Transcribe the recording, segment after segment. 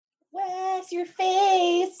Wes, your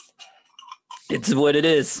face. It's what it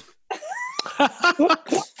is. Wait,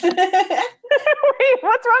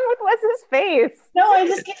 what's wrong with Wes's face? No, I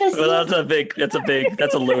just get to see. Well,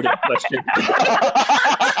 that's a loaded question.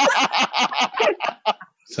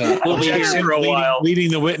 So, We'll be here objection, for a while. Leading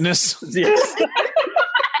the witness. Yes.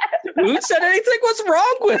 Who said anything? What's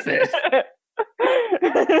wrong with it?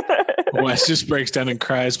 Wes just breaks down and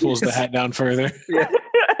cries, pulls the hat down further.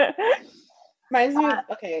 Reminds me of,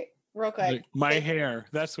 okay, real quick. Like, my hair.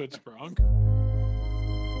 That's what's wrong.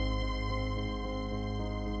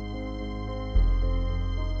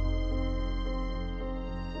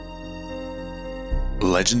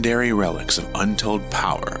 Legendary relics of untold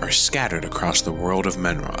power are scattered across the world of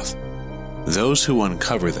Menroth. Those who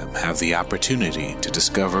uncover them have the opportunity to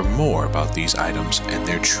discover more about these items and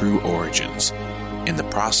their true origins. In the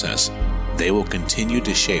process, they will continue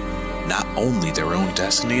to shape not only their own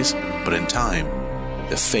destinies, but in time,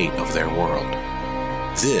 the fate of their world.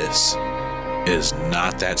 This is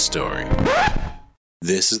not that story.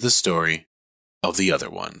 This is the story of the other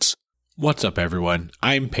ones. What's up, everyone?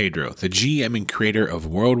 I'm Pedro, the GM and creator of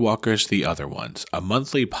Worldwalkers The Other Ones, a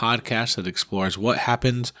monthly podcast that explores what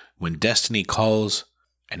happens when destiny calls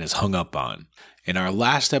and is hung up on. In our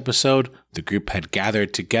last episode, the group had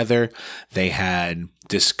gathered together. They had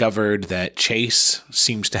discovered that Chase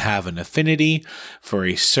seems to have an affinity for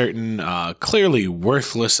a certain clearly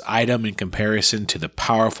worthless item in comparison to the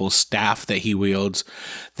powerful staff that he wields.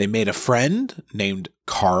 They made a friend named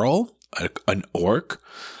Carl, an orc.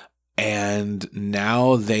 And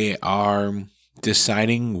now they are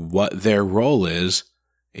deciding what their role is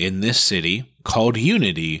in this city called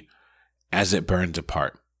Unity as it burns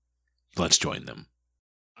apart. Let's join them.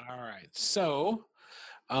 All right. So,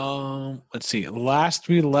 let's see. Last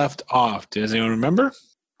we left off. Does anyone remember?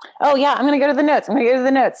 Oh, yeah. I'm going to go to the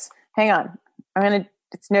notes. Hang on.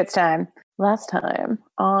 It's notes time. Last time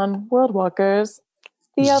on Worldwalkers,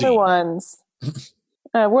 The Other Ones.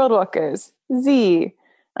 Worldwalkers, Z.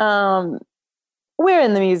 We're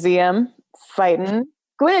in the museum fighting.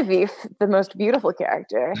 Guinevere, the most beautiful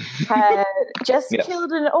character, had just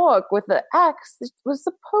killed an orc with an axe that was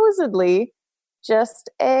supposedly just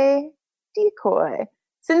a decoy.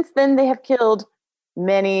 Since then, they have killed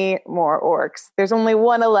many more orcs. There's only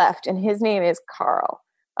one left, and his name is Carl.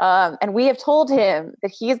 And we have told him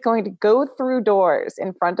that he is going to go through doors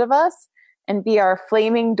in front of us and be our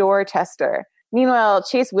flaming door tester. Meanwhile,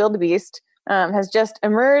 Chase Wildebeest has just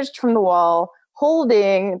emerged from the wall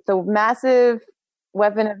holding the massive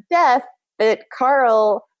weapon of death that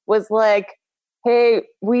Carl was like, hey,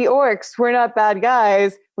 we orcs, we're not bad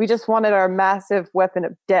guys. We just wanted our massive weapon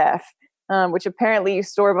of death, which apparently you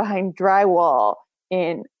store behind drywall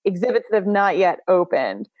in exhibits that have not yet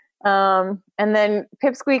opened. And then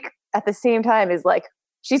Pipsqueak at the same time is like,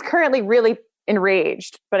 she's currently really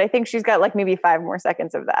enraged, but I think she's got like maybe 5 more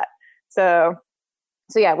seconds of that. So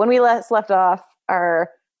yeah, when we left off, our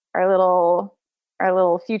little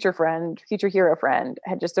future hero friend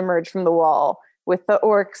had just emerged from the wall with the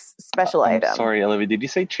orc's special item. Sorry, Olivia, did you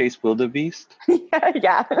say Chase Wildebeest?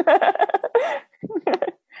 Yeah.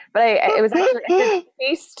 But it was actually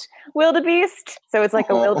Chase Wildebeest, so it's like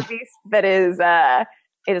a wildebeest that is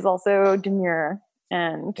it is also demure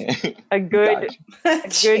and a good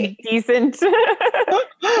decent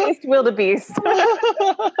Chase Wildebeest.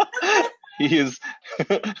 He is.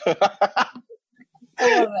 I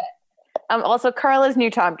love it. Also, Carl is New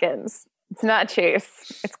Tompkins. It's not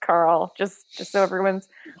Chase. It's Carl. Just so everyone's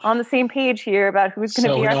on the same page here about who's going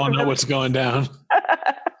to be. So we don't know what's going down.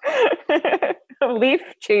 Leave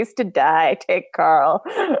Chase to die. Take Carl.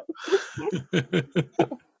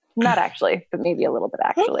 Not actually, but maybe a little bit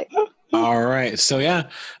actually. All right. So yeah,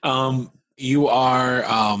 you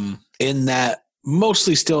are in that.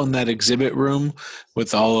 Mostly still in that exhibit room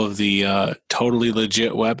with all of the totally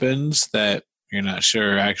legit weapons that you're not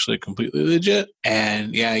sure are actually completely legit.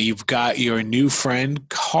 And yeah, you've got your new friend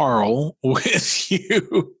Carl with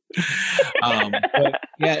you. But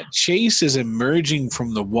yeah, Chase is emerging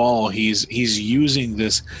from the wall. He's using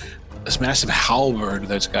this massive halberd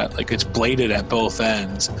that's got like it's bladed at both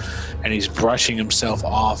ends, and he's brushing himself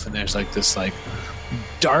off. And there's like this like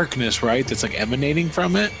darkness, right? That's like emanating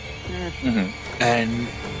from it. Mm-hmm. And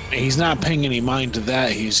he's not paying any mind to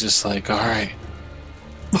that. He's just like, all right.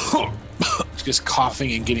 Just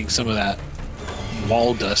coughing and getting some of that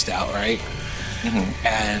wall dust out, right? Mm-hmm.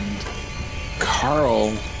 And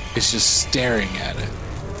Carl is just staring at it.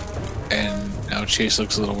 And now Chase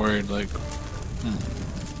looks a little worried, like,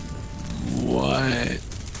 what?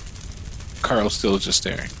 Carl's still just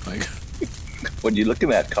staring, like. What are you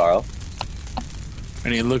looking at, Carl?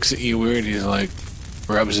 And he looks at you weird. He's like,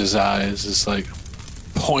 rubs his eyes, just like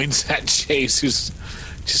points at Chase, who's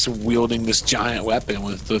just wielding this giant weapon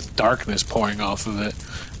with the darkness pouring off of it.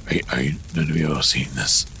 Are you none of you all seen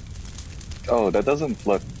this? Oh, that doesn't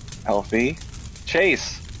look healthy.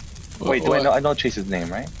 Chase. Wait, do I know? I know Chase's name,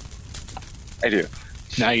 right? I do.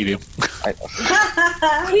 Now you do.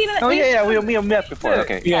 Oh yeah, we met before.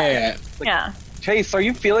 Okay. Yeah. Yeah. Chase, are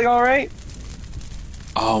you feeling all right?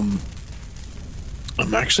 I'm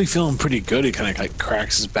actually feeling pretty good. He kind of like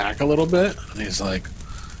cracks his back a little bit, and he's like,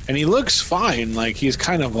 and he looks fine. Like he's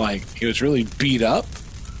kind of like he was really beat up.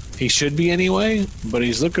 He should be anyway, but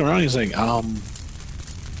he's looking around. He's like,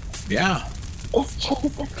 yeah. Is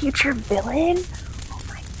Chase a future villain? Oh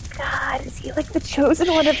my god, is he like the chosen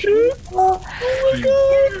one of people?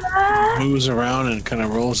 Moves around and kind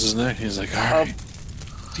of rolls his neck. He's like, all right.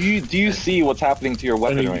 Do you see what's happening to your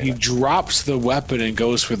weapon And right he now? drops the weapon and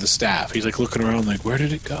goes for the staff. He's like looking around, like, where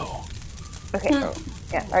did it go? Okay. Yeah.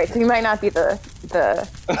 All right. So you might not be the.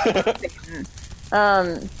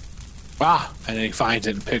 And then he finds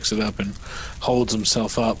it and picks it up and holds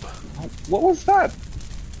himself up. What was that?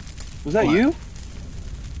 Was that What? you?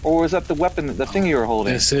 Or was that the weapon, the thing you were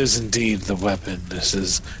holding? This is indeed the weapon.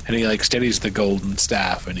 And he like steadies the golden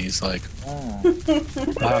staff, and he's like, Oh.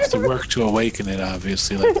 I'll have to work to awaken it,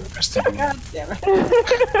 obviously, like the rest of you. God damn it.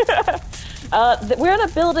 We're in a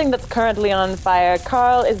building that's currently on fire.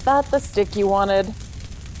 Carl, is that the stick you wanted?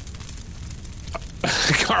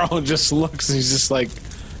 Carl just looks, and he's just like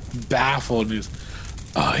baffled. He's,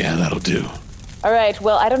 oh yeah, that'll do. All right.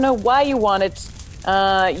 Well, I don't know why you want it.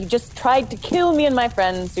 You just tried to kill me and my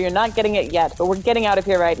friends, so you're not getting it yet. But we're getting out of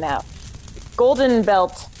here right now. Golden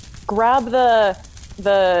Belt, grab the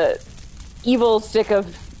evil stick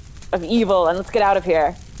of evil, and let's get out of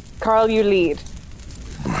here. Carl, you lead.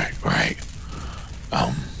 Right.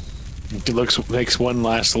 He makes one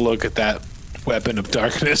last look at that weapon of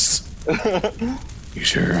darkness. You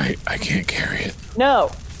sure I can't carry it?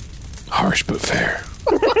 No. Harsh but fair.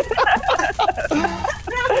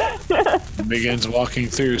 Begins walking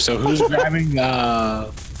through. So who's grabbing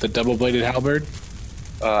the double-bladed halberd?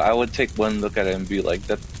 I would take one look at it and be like,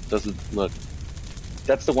 that doesn't look...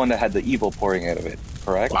 That's the one that had the evil pouring out of it,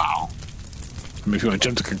 correct? Wow. I mean, if you want to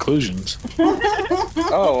jump to conclusions.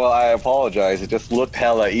 Oh, well, I apologize. It just looked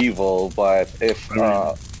hella evil, but if...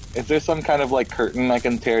 is there some kind of, like, curtain I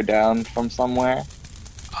can tear down from somewhere?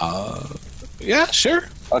 Yeah, sure.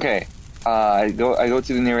 Okay. I go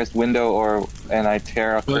to the nearest window and I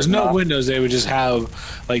tear a Well, there's curtain no off. windows. They would just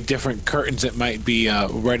have like different curtains that might be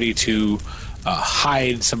ready to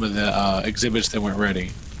hide some of the exhibits that weren't ready.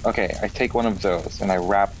 Okay, I take one of those and I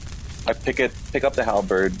pick up the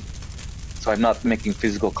halberd, so I'm not making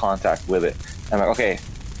physical contact with it. I'm like, okay,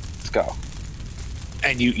 let's go.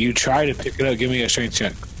 And you try to pick it up. Give me a strength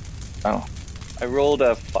check. Oh, I rolled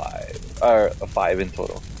a 5 in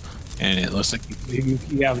total. And it looks like you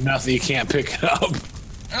have nothing. You can't pick it up.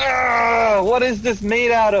 What is this made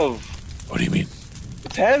out of? What do you mean?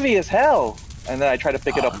 It's heavy as hell. And then I try to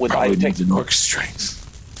pick it up with Probably I take. needs an orc strength.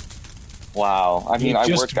 Wow, I mean, I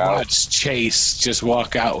just work out. watched Chase just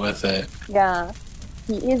walk out with it. Yeah.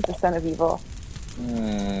 He is the son of evil.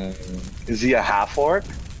 Is he a half orc?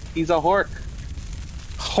 He's a hork.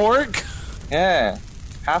 Hork? Yeah,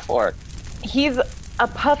 half orc. He's a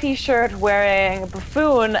puffy shirt wearing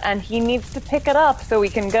buffoon, and he needs to pick it up so we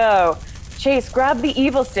can go. Chase, grab the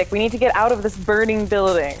evil stick. We need to get out of this burning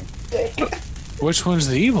building. Which one's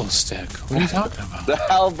the evil stick? What are you talking about? The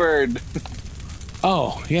halberd.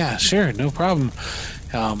 Oh, yeah, sure, no problem.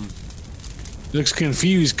 Looks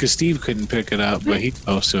confused because Steve couldn't pick it up, but he's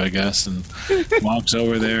supposed to, I guess, and walks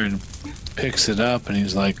over there and picks it up, and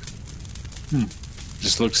he's like,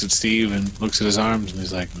 just looks at Steve and looks at his arms, and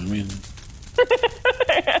he's like,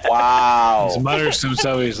 Wow. he mutters to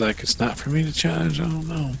himself, he's like, it's not for me to charge, I don't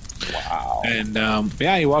know. Wow. And,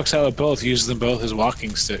 he walks out with both, uses them both as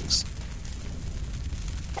walking sticks.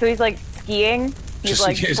 So he's like skiing. He's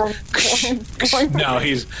like No,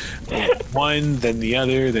 he's one, then the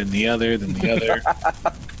other, then the other, then the other.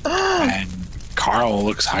 And Carl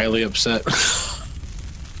looks highly upset.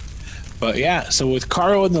 But yeah, so with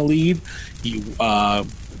Carl in the lead,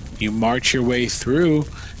 you march your way through,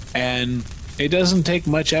 and it doesn't take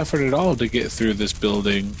much effort at all to get through this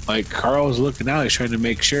building. Like, Carl's looking out, he's trying to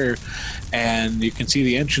make sure, and you can see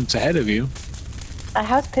the entrance ahead of you.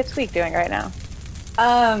 How's Pipsqueak doing right now?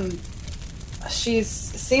 She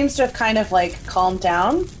seems to have kind of like calmed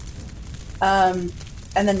down. And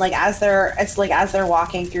then like as they're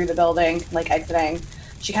walking through the building, like exiting,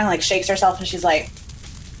 she kind of like shakes herself and she's like,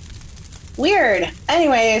 weird.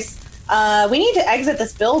 Anyways, we need to exit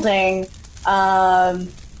this building.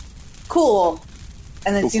 Cool.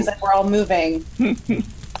 And it seems like we're all moving.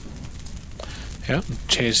 Yep.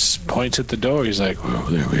 Chase points at the door. He's like, "Oh,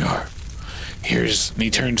 there we are." And he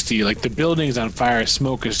turns to you. Like, the building's on fire.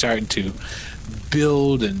 Smoke is starting to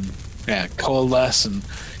build and coalesce. And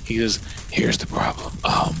he goes, "Here's the problem.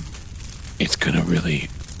 It's gonna really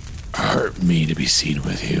hurt me to be seen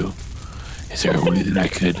with you. Is there a way that I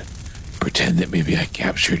could pretend that maybe I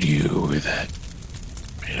captured you, or that,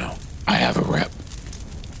 I have a rep?"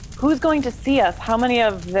 Who's going to see us? How many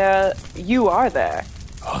of you are there?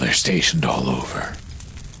 Oh, they're stationed all over.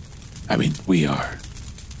 I mean, we are.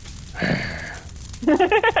 And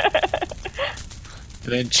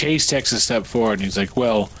then Chase takes a step forward and he's like,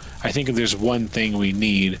 "Well, I think if there's one thing we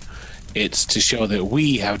need, it's to show that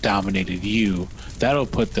we have dominated you. That'll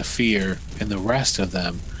put the fear in the rest of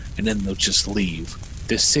them, and then they'll just leave.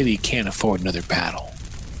 This city can't afford another battle."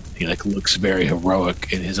 He looks very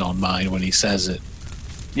heroic in his own mind when he says it.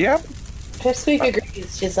 Yep. Pipsqueak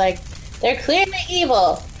agrees. She's like, they're clearly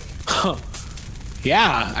evil.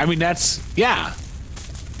 Yeah, I mean, yeah.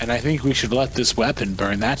 And I think we should let this weapon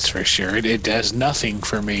burn, that's for sure. It does nothing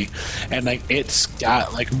for me. And, it's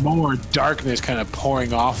got, more darkness kind of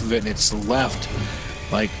pouring off of it, and it's left,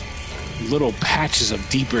 little patches of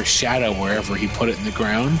deeper shadow wherever he put it in the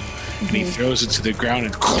ground. Mm-hmm. And he throws it to the ground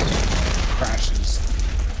and crashes.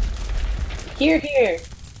 Here.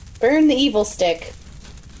 Burn the evil stick.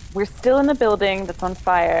 We're still in the building that's on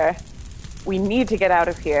fire. We need to get out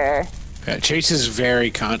of here. Chase is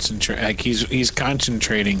very concentrated. He's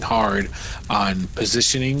concentrating hard on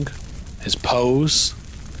positioning, his pose,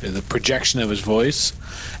 the projection of his voice,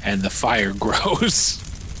 and the fire grows.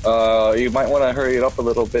 You might want to hurry it up a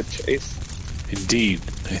little bit, Chase. Indeed.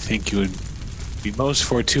 I think it would be most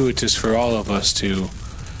fortuitous for all of us to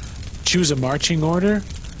choose a marching order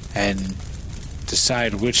and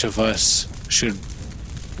decide which of us should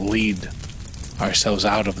lead ourselves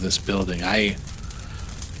out of this building.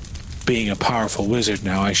 Being a powerful wizard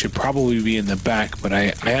now, I should probably be in the back, but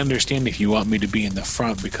I understand if you want me to be in the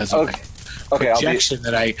front because of the projection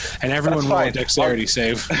and everyone roll a dexterity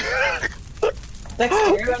save.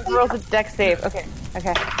 Everyone rolls a dex save. Okay.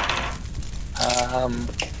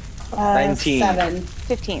 19. 7.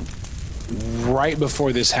 15. Right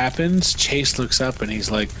before this happens, Chase looks up and he's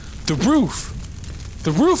like, The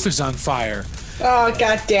roof is on fire. Oh,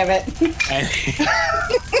 god damn it.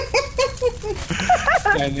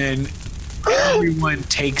 And then everyone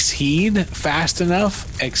takes heed fast enough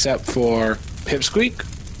except for Pipsqueak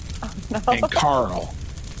and Carl,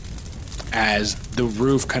 as the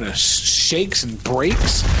roof kind of shakes and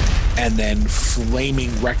breaks, and then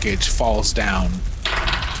flaming wreckage falls down.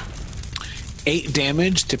 8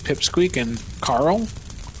 damage to Pipsqueak and Carl.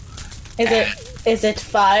 Is it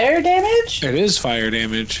fire damage? It is fire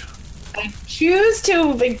damage. I choose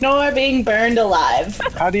to ignore being burned alive.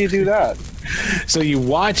 How do you do that? So you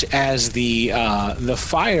watch as the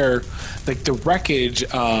fire, the wreckage,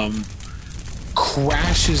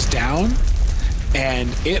 crashes down,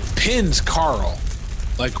 and it pins Carl.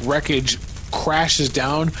 Wreckage crashes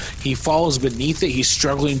down. He falls beneath it. He's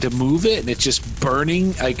struggling to move it, and it's just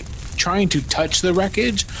burning. Trying to touch the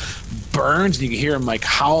wreckage burns, and you can hear him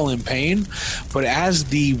howl in pain. But as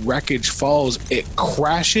the wreckage falls, it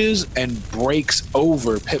crashes and breaks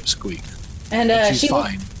over Pipsqueak. And she's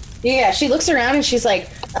fine. She looks around and she's like,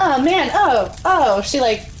 "Oh man, oh." She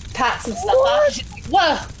pats some stuff off. She's like,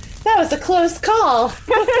 "Whoa, that was a close call."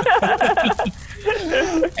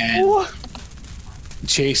 And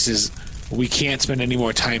Chase is, "We can't spend any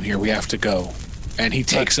more time here. We have to go." And he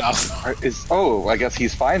takes off. I guess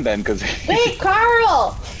he's fine then, because... Wait,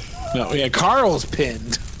 Carl! No, yeah, Carl's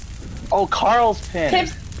pinned. Oh, Carl's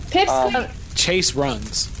pinned. Pipsqueak. Chase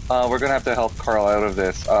runs. We're gonna have to help Carl out of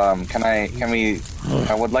this. Can we?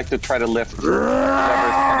 I would like to try to lift whoever's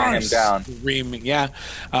pinning him down. Screaming, yeah.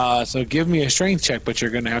 So give me a strength check, but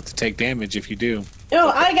you're gonna have to take damage if you do. No,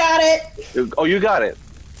 I got it. Oh, you got it.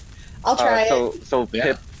 I'll try it. So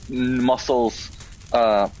Pip muscles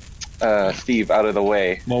Steve out of the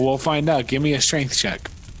way. Well, we'll find out. Give me a strength check.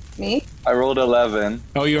 Me? I rolled 11.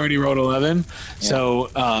 Oh, you already rolled 11? Yeah. So,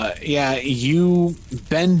 you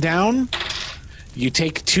bend down. You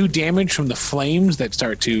take 2 damage from the flames that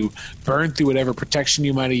start to burn through whatever protection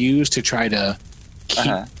you might have used to try to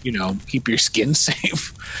keep your skin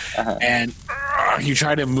safe. And you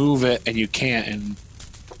try to move it, and you can't, and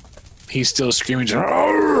he's still screaming.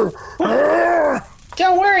 Don't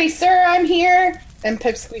worry, sir, I'm here. And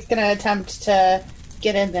Pipsqueak's going to attempt to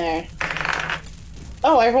get in there.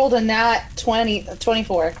 Oh, I rolled a nat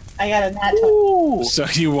 24. I got a nat 20. So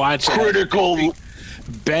you watch critical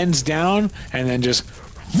bends down and then just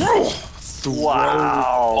throw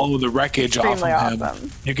all of the wreckage Extremely off of him.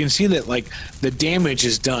 awesome. You can see that like the damage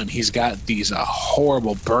is done. He's got these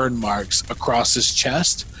horrible burn marks across his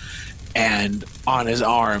chest and on his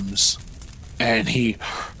arms, and he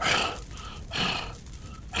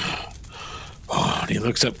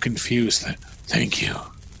looks up confused. Thank you,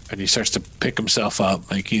 and he starts to pick himself up.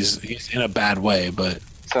 Like he's in a bad way, but.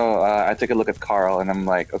 So I took a look at Carl, and I'm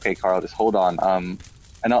like, okay, Carl, just hold on.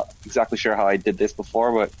 I'm not exactly sure how I did this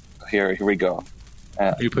before, but here we go.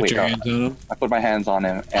 You put your hands on him? I put my hands on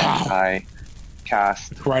him, and I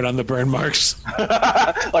cast... Right on the burn marks?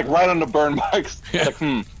 Like, right on the burn marks. Yeah. Like,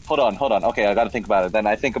 hold on. Okay, I gotta think about it. Then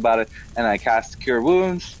I think about it, and I cast Cure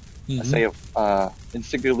Wounds. I say,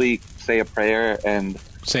 instinctively say a prayer, and...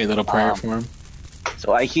 Say a little prayer for him.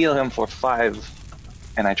 So I heal him for 5,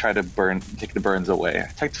 and I try to take the burns away.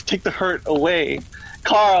 I try to take the hurt away.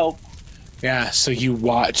 Carl! Yeah, so you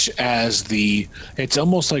watch as it's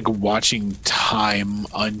almost like watching time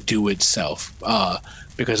undo itself,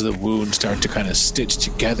 because the wounds start to kind of stitch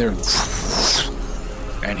together,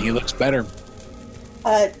 and he looks better.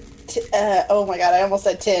 Oh my god, I almost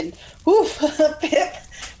said tin. Oof.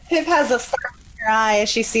 Pip has a spark in her eye as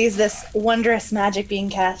she sees this wondrous magic being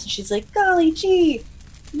cast, and she's like, golly gee,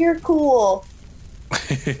 you're cool.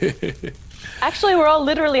 Actually, we're all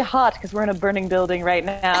literally hot because we're in a burning building right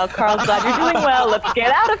now. Carl's glad you're doing well. Let's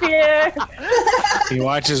get out of here. He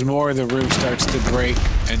watches more of the roof starts to break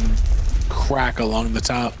and crack along the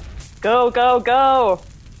top. Go, go, go.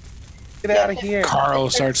 Get out of here. Carl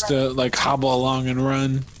starts to like hobble along and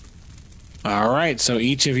run. All right, so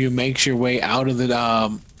each of you makes your way out of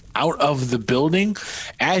the building.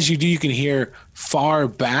 As you do, you can hear far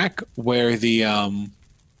back where the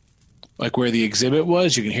where the exhibit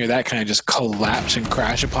was. You can hear that kind of just collapse and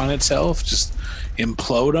crash upon itself, just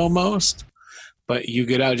implode almost. But you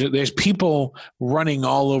get out. There's people running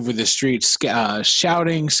all over the streets,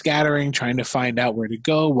 shouting, scattering, trying to find out where to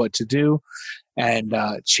go, what to do. And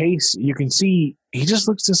Chase, you can see he just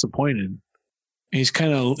looks disappointed. He's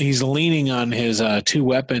leaning on his 2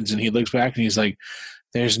 weapons, and he looks back and he's like,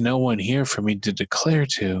 "There's no one here for me to declare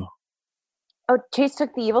to." Oh, Chase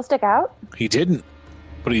took the evil stick out? He didn't,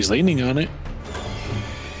 but he's leaning on it.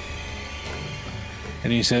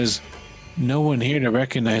 And he says, "No one here to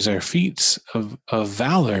recognize our feats of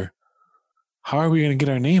valor. How are we going to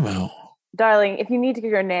get our name out?" Darling, if you need to get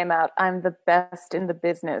your name out, I'm the best in the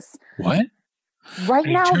business. What? Right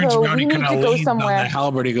And now, he turns though, around we and need to kinda go leans on somewhere. the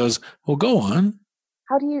halberd. He goes, "Well, go on."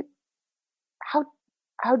 How do you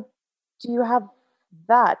have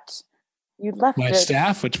that? You left My it.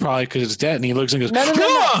 staff, which probably because it's dead. And he looks and goes, No.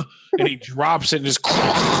 "Ah!" And he drops it and just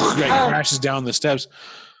crashes down the steps.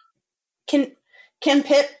 Can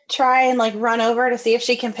Pip try and like run over to see if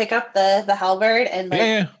she can pick up the halberd and like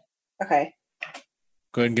Yeah. Okay.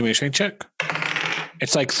 Go ahead and give me a strength check.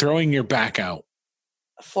 It's like throwing your back out.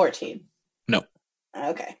 14. No.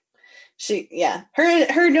 Okay.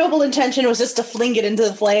 Her noble intention was just to fling it into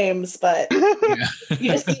the flames, but Yeah.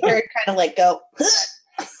 you just see her kind of like go.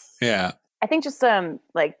 Yeah. I think just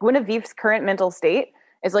like Guinevere's current mental state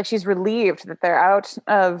is like she's relieved that they're out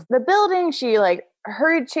of the building. She like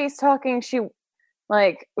heard Chase talking. She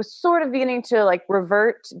like was sort of beginning to like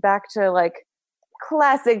revert back to like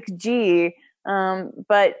classic G.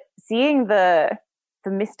 But seeing the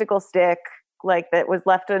mystical stick like that was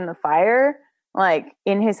left in the fire, like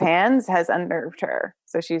in his hands, has unnerved her.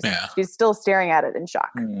 So she's still staring at it in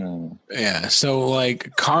shock. Yeah. So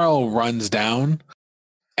like Carl runs down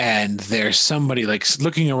and there's somebody like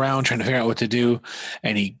looking around trying to figure out what to do.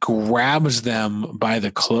 And he grabs them by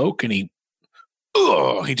the cloak and he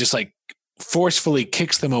just like forcefully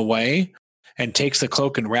kicks them away and takes the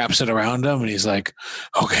cloak and wraps it around them. And he's like,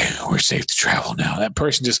 "Okay, we're safe to travel now." That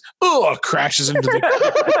person just crashes into the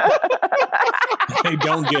they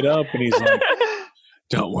don't get up, and he's like,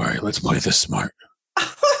 "Don't worry, let's play this smart."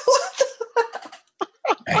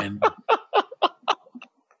 And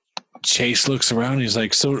Chase looks around and he's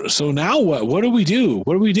like, so now what? What do we do?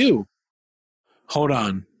 What do we do? Hold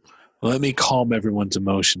on. Let me calm everyone's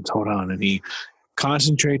emotions. Hold on. And he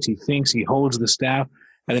concentrates, he thinks, he holds the staff,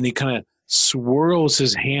 and then he kind of swirls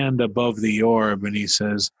his hand above the orb and he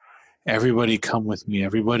says, "Everybody come with me.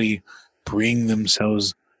 Everybody bring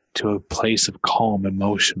themselves to a place of calm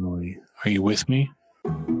emotionally. Are you with me?"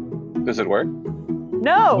 Does it work?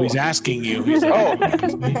 No. Oh, he's asking you. He's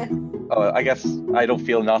like, Oh, I guess I don't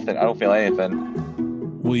feel nothing. I don't feel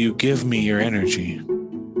anything. "Will you give me your energy?"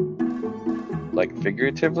 Like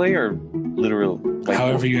figuratively or literal? Like,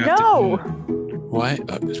 However you have No. to do it. What?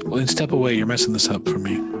 Well, then step away. You're messing this up for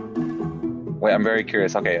me. Wait, I'm very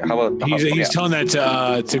curious. Okay, how about He's telling that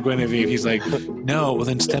to Guinevere. He's like, no, well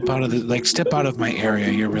then step out of my area.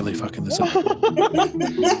 You're really fucking this up.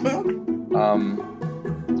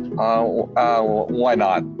 why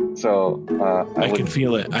not? So I can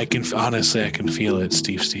feel it. I can feel it,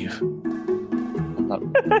 Steve.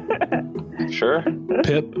 Sure.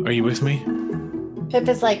 Pip, are you with me? Pip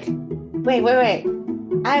is like, wait.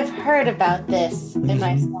 I've heard about this in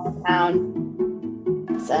my small town.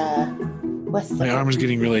 It's what's the My arm is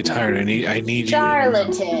getting really tired. I need you.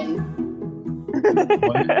 Charlatan.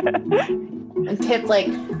 And Pip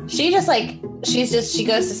she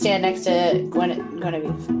goes to stand next to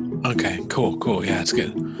Guinevere. Okay, cool. Yeah, it's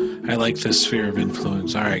good. I like this sphere of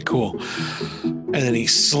influence. All right, cool. And then he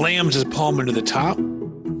slams his palm into the top.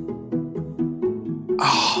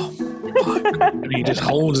 Oh, fuck. And he just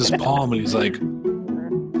holds his palm and he's like,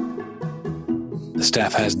 the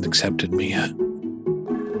staff hasn't accepted me yet.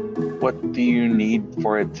 What do you need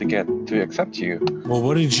for it to accept you? Well,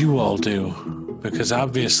 what did you all do? Because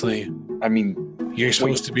obviously, I mean, you're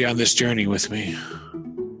supposed to be on this journey with me.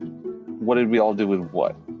 What did we all do with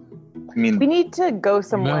what? I mean, We need to go You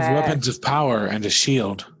somewhere have weapons of power and a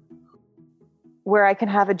shield. where I can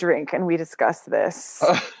have a drink and we discuss this.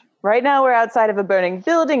 Right now we're outside of a burning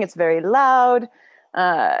building. It's very loud.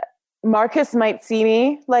 Marcus might see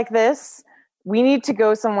me like this. We need to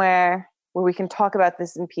go somewhere where we can talk about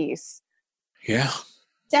this in peace. Yeah.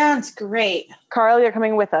 Sounds great. Carl, you're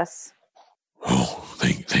coming with us. Oh,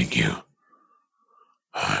 thank you.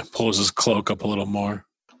 Pulls his cloak up a little more.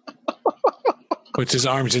 Puts his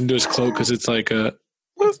arms into his cloak because it's like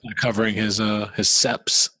it's not covering his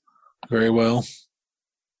seps very well.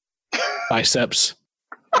 Biceps.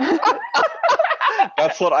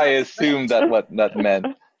 that's what I assumed what that meant.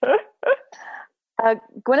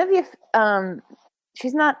 Guinevere,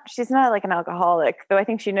 she's not like an alcoholic, though I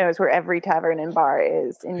think she knows where every tavern and bar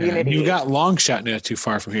is in Unity. You got Longshot not too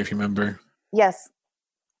far from here, if you remember. Yes.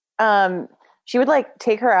 She would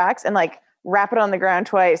take her axe and wrap it on the ground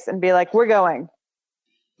twice and be like, "We're going."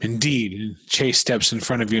 Indeed. And Chase steps in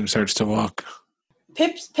front of you and starts to walk.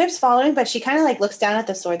 Pip's following, but she kind of looks down at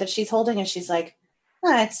the sword that she's holding and she's like,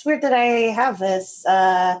 it's weird that I have this.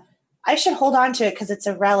 I should hold on to it because it's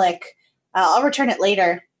a relic. I'll return it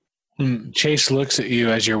later. Chase looks at you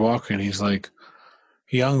as you're walking. He's like,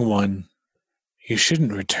 young one, you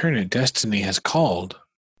shouldn't return it. Destiny has called.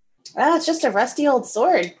 It's just a rusty old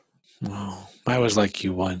sword. Oh, I was like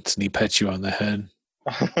you once. And he pets you on the head.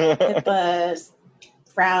 Pip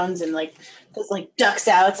frowns and ducks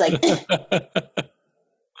out. It's like,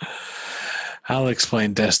 I'll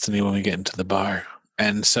explain Destiny when we get into the bar.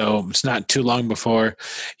 And so it's not too long before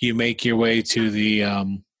you make your way to the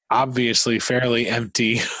obviously fairly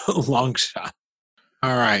empty Longshot.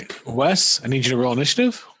 All right, Wes, I need you to roll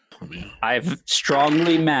initiative. I've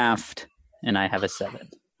strongly mathed, and I have a 7.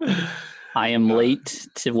 I am late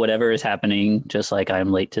to whatever is happening, just like I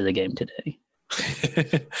am late to the game today.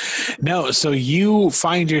 No, so you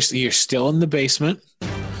find you're still in the basement.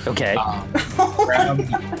 Okay. Grab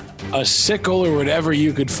a sickle or whatever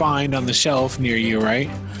you could find on the shelf near you, right?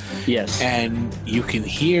 Yes. And you can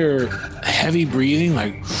hear heavy breathing,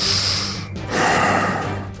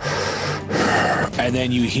 and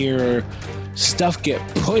then you hear stuff get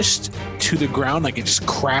pushed to the ground, it just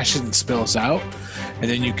crashes and spills out. And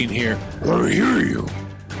then you can hear, I hear you.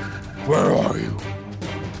 Where are you?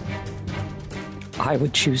 I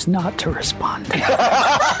would choose not to respond.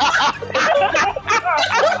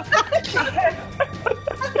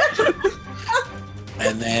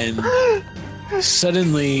 And then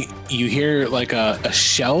suddenly you hear a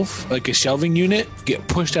shelf, a shelving unit get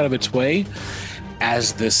pushed out of its way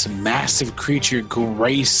as this massive creature,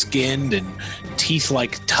 gray-skinned and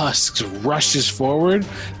teeth-like tusks, rushes forward.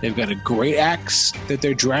 They've got a great axe that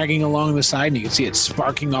they're dragging along the side, and you can see it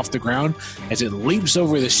sparking off the ground as it leaps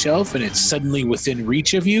over the shelf, and it's suddenly within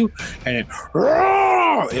reach of you, and it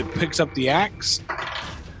picks up the axe,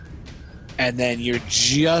 and then you're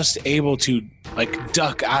just able to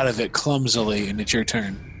duck out of it clumsily, and it's your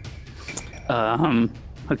turn.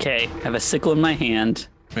 Okay. I have a sickle in my hand.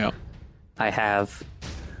 Yeah. I have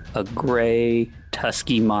a gray,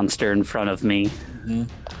 tusky monster in front of me. Mm-hmm.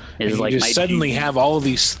 You just suddenly have all of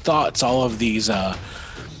these thoughts, all of these,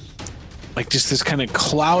 just this kind of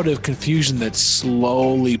cloud of confusion that's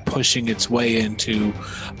slowly pushing its way into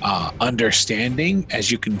understanding as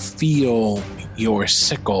you can feel your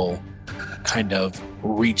sickle kind of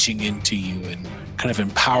reaching into you and kind of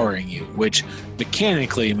empowering you, which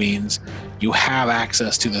mechanically means you have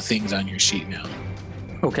access to the things on your sheet now.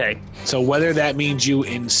 Okay. So whether that means you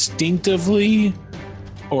instinctively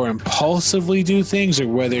or impulsively do things, or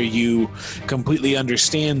whether you completely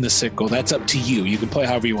understand the sickle. That's up to you. You can play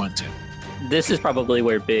however you want to. This is probably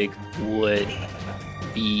where Big would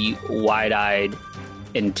be wide-eyed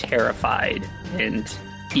and terrified and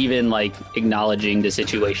even like acknowledging the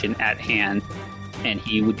situation at hand, and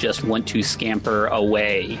he would just want to scamper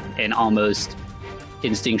away and almost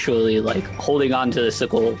instinctually like holding on to the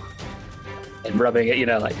sickle and rubbing it,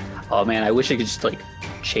 like, oh man, I wish I could just like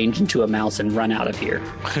change into a mouse and run out of here.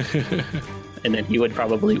 And then he would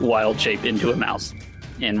probably wild shape into a mouse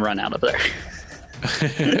and run out of there.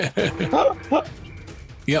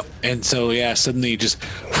 Yep. And so suddenly you just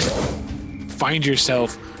find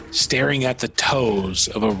yourself staring at the toes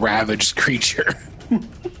of a ravaged creature.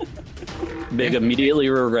 Big immediately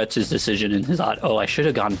regrets his decision and thought, oh, I should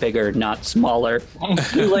have gone bigger, not smaller.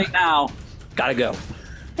 Too late now. Gotta go.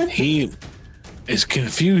 He is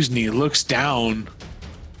confused and he looks down,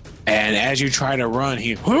 and as you try to run,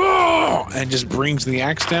 he and just brings the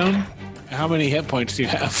axe down. How many hit points do you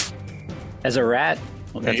have? As a rat?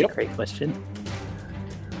 Well, that's a great question.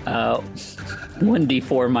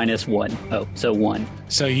 1d4 minus 1. Oh, so 1.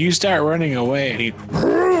 So you start running away, and he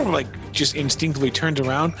like just instinctively turns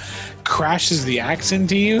around, crashes the axe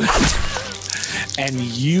into you, and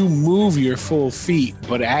you move your full feet.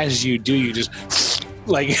 But as you do, you just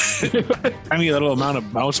like any little amount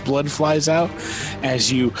of mouse blood flies out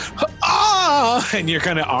as you and your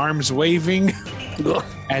kind of arms waving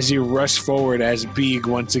as you rush forward as Big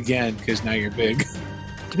once again, because now you're big.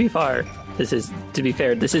 To be fair, this is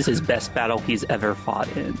his best battle he's ever fought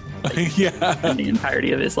in. Yeah. In the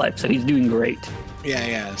entirety of his life, so he's doing great.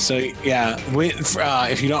 Yeah. So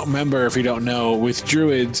if you don't remember, if you don't know, with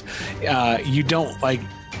druids, you don't like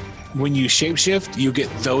when you shapeshift, you get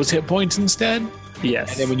those hit points instead.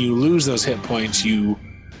 Yes. And then when you lose those hit points, you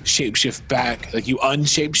shapeshift back, like you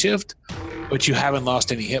unshapeshift, but you haven't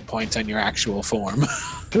lost any hit points on your actual form.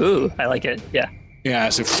 Ooh, I like it. Yeah. Yeah,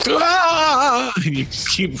 so and you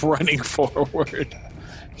keep running forward.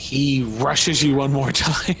 He rushes you one more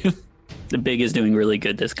time. The Big is doing really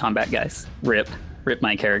good this combat, guys. Rip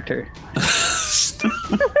my character.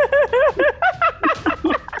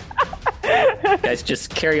 Guys,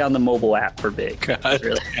 just carry on the mobile app for Big. God,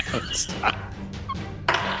 really. Stop.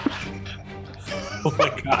 Oh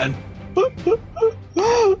my god.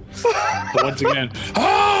 Once again,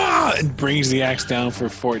 and brings the axe down for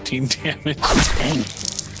 14 damage. Dang,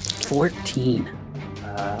 14.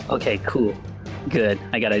 Okay, cool. Good.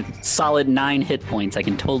 I got a solid 9 hit points. I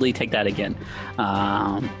can totally take that again.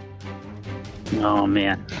 Oh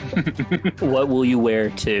man. What will you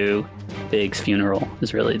wear to Big's funeral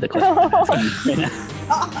is really the question.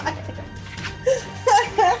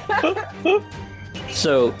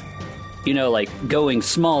 So, like going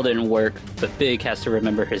small didn't work, but Big has to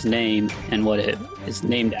remember his name and what it is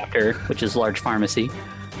named after, which is Large Pharmacy.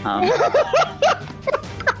 And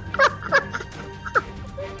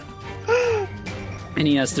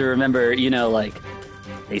he has to remember, like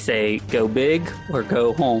they say, go big or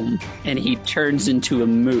go home. And he turns into a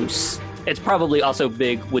moose. It's probably also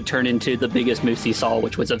Big would turn into the biggest moose he saw,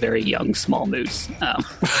 which was a very young, small moose.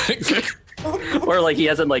 Or like he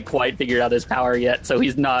hasn't like quite figured out his power yet, so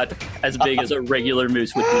he's not as big as a regular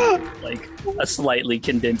moose would be, like a slightly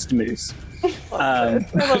condensed moose. I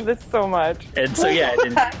love this so much. And so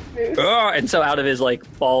and so out of his like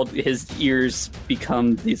bald, his ears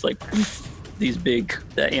become these like these big,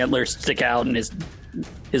 the antlers stick out, and his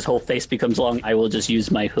whole face becomes long. I will just use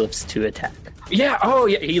my hoofs to attack. Yeah. Oh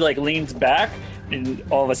yeah. He like leans back, and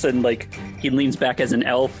all of a sudden like he leans back as an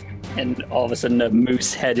elf. And all of a sudden, a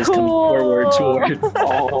moose head is coming forward toward.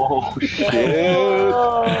 Oh,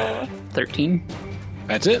 shit. 13?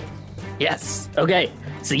 That's it? Yes. Okay.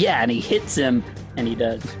 So, and he hits him, and he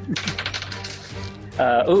does.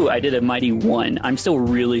 I did a mighty 1. I'm still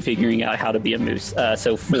really figuring out how to be a moose.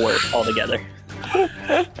 So 4 altogether.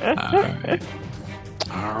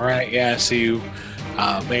 All right. Yeah, so you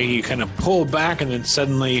kind of pull back, and then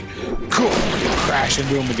suddenly you crash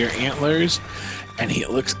into him with your antlers. And he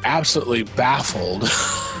looks absolutely baffled.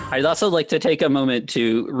 I'd also like to take a moment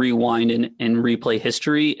to rewind and replay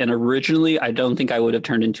history. And originally, I don't think I would have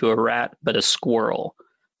turned into a rat, but a squirrel.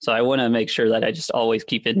 So I want to make sure that I just always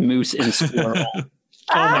keep it moose and squirrel. Oh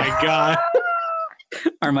my god!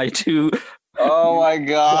 Are my two? Oh my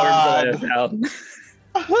god!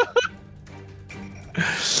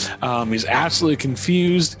 He's absolutely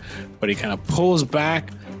confused, but he kind of pulls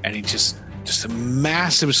back, and he just a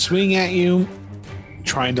massive swing at you.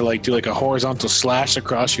 Trying to do a horizontal slash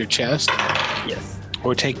across your chest. Yes.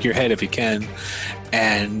 Or take your head if you can.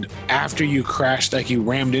 And after you crashed, like you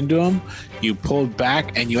rammed into him, you pulled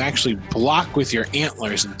back and you actually block with your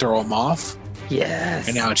antlers and throw him off. Yes.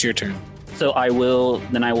 And now it's your turn. So I will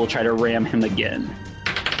try to ram him again.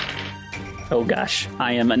 Oh gosh,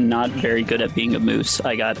 I am not very good at being a moose.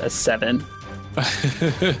 I got a 7.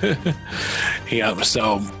 Yeah,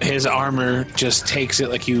 so his armor just takes it,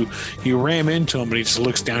 like you ram into him, but he just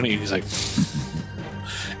looks down at you and he's like,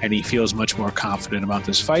 and he feels much more confident about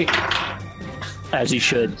this fight. As he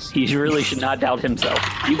should. He really should not doubt himself.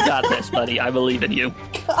 You got this, buddy. I believe in you.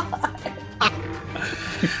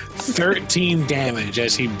 13 damage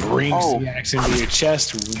as he brings the axe into your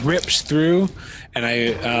chest, rips through, and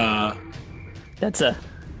That's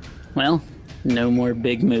no more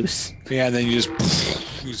big moose. yeah, then you just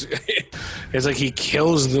it's like he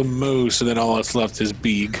kills the moose, and then all that's left is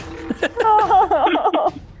beak.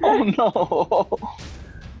 Oh no.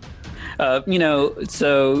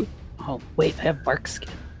 Oh wait, I have bark skin.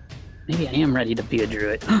 Maybe I am ready to be a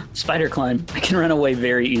druid. Spider climb. I can run away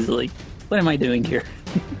very easily. What am I doing here?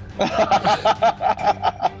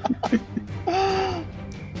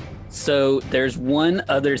 So there's one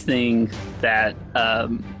other thing that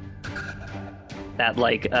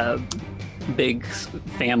big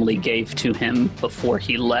family gave to him before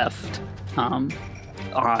he left on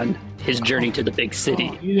his journey to the big city.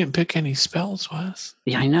 Oh, you didn't pick any spells, Wes?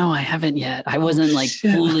 Yeah, I know. I haven't yet. I wasn't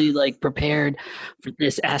fully prepared for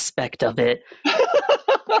this aspect of it.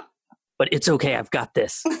 But it's okay. I've got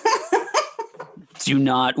this. Do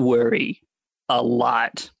not worry. A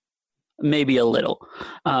lot. Maybe a little.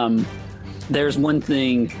 There's one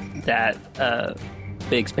thing that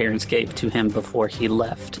Big's parents gave to him before he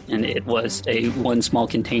left, and it was one small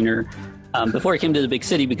container before he came to the big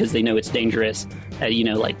city, because they know it's dangerous.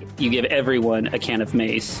 You give everyone a can of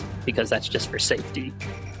mace because that's just for safety.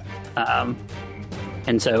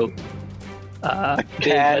 And so a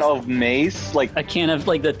can of mace, a can of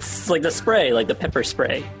the spray, like the pepper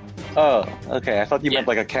spray. Oh, okay. I thought you meant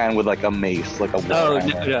a can with a mace, a war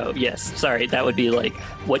hammer. No, yes. Sorry, that would be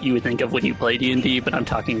what you would think of when you play D&D, but I'm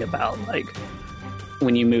talking about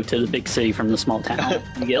when you move to the big city from the small town,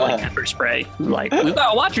 you get pepper spray. We've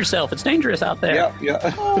got to watch yourself. It's dangerous out there.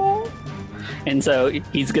 Yeah. And so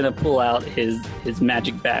he's going to pull out his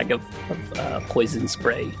magic bag of poison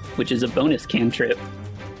spray, which is a bonus cantrip.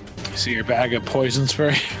 So your bag of poison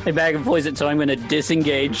spray? A bag of poison. So I'm going to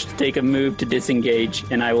disengage, take a move to disengage,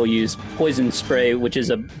 and I will use poison spray, which is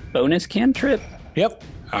a bonus cantrip. Yep.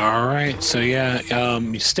 All right. So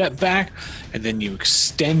you step back, and then you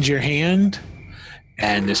extend your hand,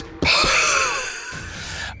 and this,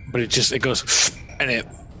 but it goes, and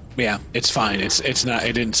it's fine. It's not.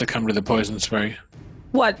 It didn't succumb to the poison spray.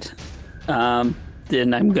 What?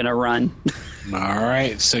 Then I'm gonna run. All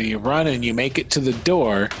right. So you run and you make it to the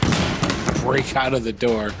door, break out of the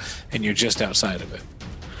door, and you're just outside of it.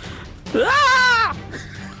 Ah!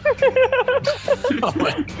 Oh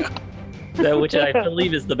my god. Which I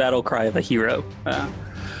believe is the battle cry of a hero.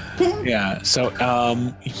 Yeah, so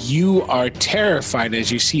you are terrified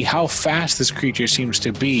as you see how fast this creature seems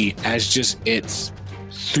to be, as just it's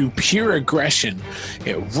through pure aggression.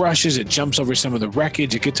 It rushes, it jumps over some of the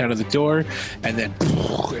wreckage, it gets out of the door, and then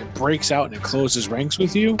it breaks out and it closes ranks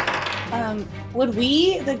with you. Would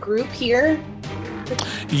we, the group here?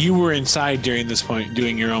 You were inside during this point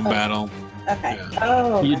doing your own battle. Okay. Yeah.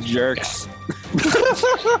 Oh. You jerks.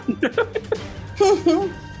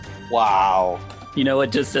 Wow. You know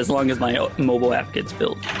what? Just as long as my mobile app gets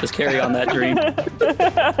built, just carry on that dream.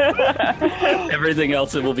 Everything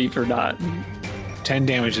else, it will be for naught. 10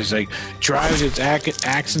 damage is drives its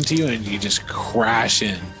axe into you and you just crash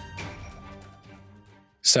in.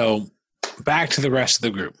 So back to the rest of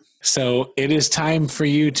the group. So it is time for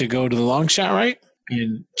you to go to the long shot, right?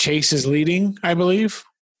 And Chase is leading, I believe.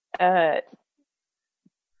 Yes.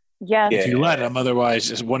 If you let him, otherwise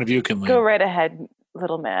just one of you can lead. Go right ahead,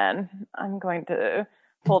 little man. I'm going to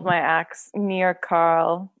hold my axe near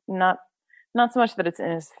Carl. Not so much that it's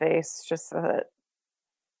in his face, just so that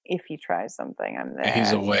if he tries something, I'm there.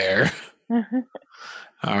 He's aware.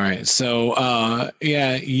 All right. So,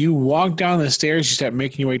 you walk down the stairs. You start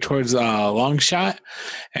making your way towards long shot.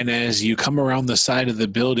 And as you come around the side of the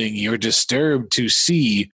building, you're disturbed to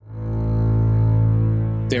see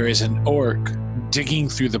there is an orc digging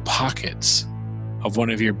through the pockets of one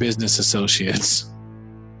of your business associates.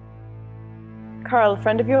 Carl, a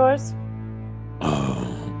friend of yours?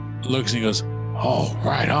 Looks and he goes, "Oh,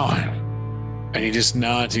 right on." And he just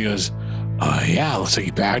nods. He goes, "Yeah, looks like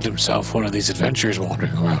he bagged himself one of these adventurers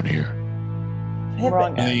wandering around here."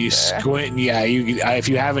 Wrong And then you answer. squint. Yeah, if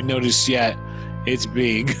you haven't noticed yet, it's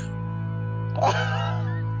big.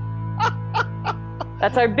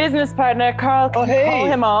 That's our business partner. Carl, can you call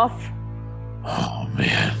him off? Oh,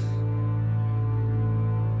 man.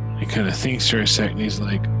 He kind of thinks for a second. He's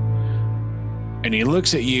like, and he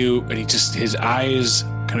looks at you, and his eyes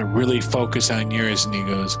kind of really focus on yours, and he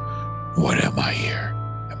goes, "What am I here?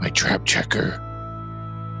 Am I trap checker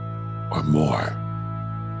or more?"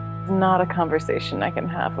 Not a conversation I can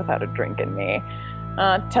have without a drink in me.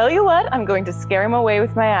 Tell you what, I'm going to scare him away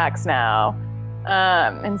with my axe now.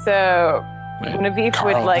 And so Guinevere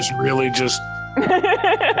Carl would just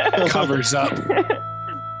covers up.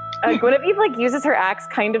 Guinevere uses her axe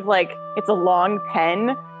kind of like it's a long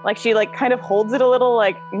pen. Like she kind of holds it a little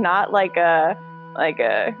not like a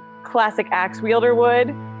classic axe wielder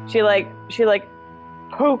would. She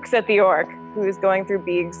pokes at the orc who is going through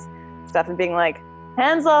Beeg's stuff and being like,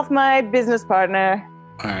 "Hands off my business partner."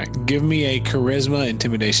 All right, give me a charisma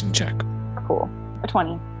intimidation check. Cool. A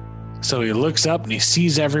 20. So he looks up and he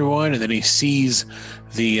sees everyone, and then he sees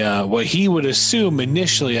the what he would assume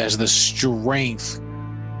initially as the strength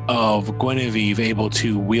of Guinevere able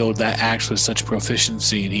to wield that axe with such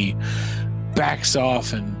proficiency, and he backs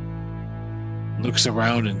off and looks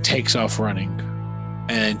around and takes off running.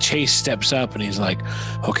 And Chase steps up and he's like,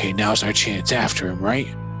 "Okay, now's our chance after him, right?"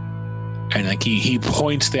 And he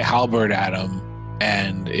points the halberd at him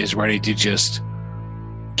and is ready to just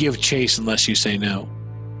give chase unless you say no.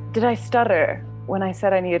 Did I stutter when I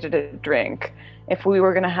said I needed a drink? If we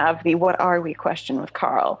were going to have the "what are we" question with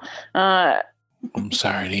Carl. I'm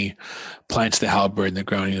sorry. And he plants the halberd in the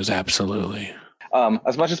ground. He goes, "Absolutely."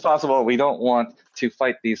 As much as possible, we don't want to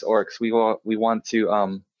fight these orcs. We want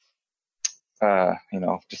to,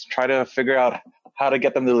 just try to figure out how to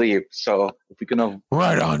get them to leave. So if we can,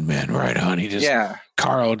 right on, man, right on.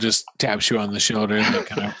 Carl just taps you on the shoulder and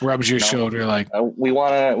kind of rubs your shoulder, like we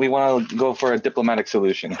want to go for a diplomatic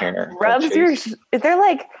solution here. Rubs your. Is there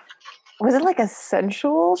was it a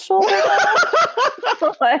sensual shoulder?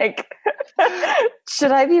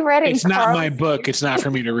 Should I be ready? It's not my book. It's not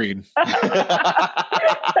for me to read.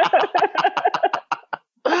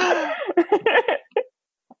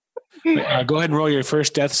 Go ahead and roll your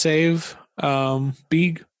first death save,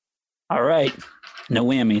 Beeg. All right. No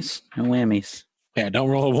whammies. No whammies. Yeah, don't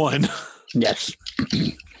roll a 1. Yes.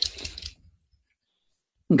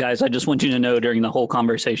 Guys, I just want you to know during the whole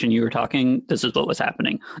conversation you were talking, this is what was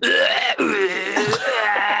happening.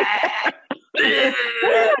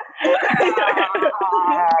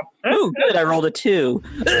 Oh, good. I rolled a 2.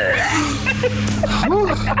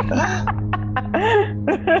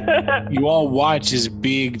 You all watch as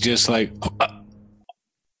Beeg just I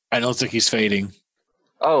don't think he's fading.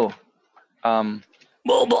 Oh.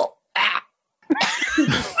 Mobile.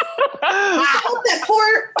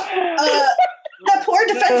 That poor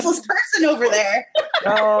defenseless person over there.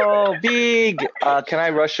 Oh, Beeg. Can I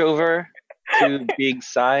rush over to Beeg's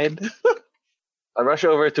side? I rush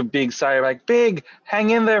over to Beeg's side. I'm like, "Beeg, hang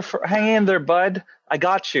in there, bud. I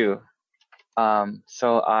got you."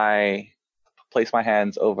 So I place my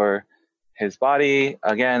hands over his body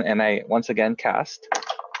again, and I once again cast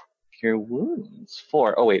Cure Wounds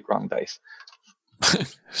 4. Oh wait, wrong dice.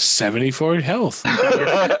 74 health.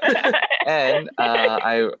 And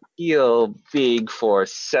I heal Beeg for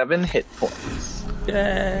 7 hit points.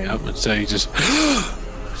 Yep, so you just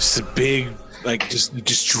a big,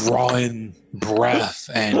 just draw in breath,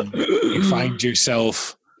 and you find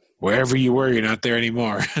yourself wherever you were. You're not there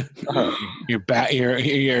anymore. You're back.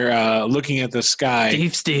 You're looking at the sky.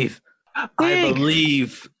 Steve. I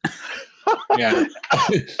believe. Yeah.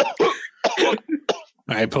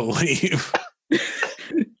 I believe.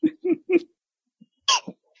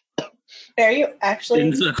 Are you actually?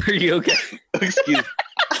 Enzo, are you okay? Excuse me.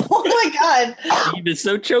 Oh my god! Steve is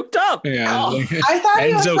so choked up. Yeah. I thought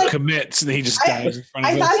Enzo commits and he just dies in front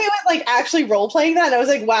of us. I thought he was actually role playing that, and I was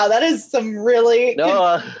like, "Wow, that is some really."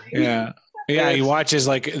 No. Yeah. He watches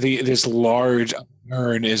this large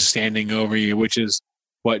urn is standing over you, which is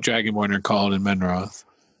what Dragonborn are called in Menroth.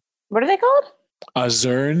 What are they called? A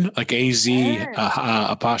zurn, AZ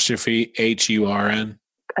apostrophe HURN.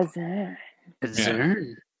 A zurn.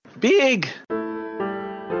 Zurn. Beeg.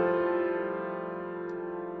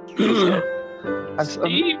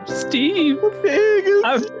 Steve.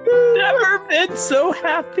 I've never been so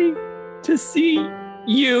happy to see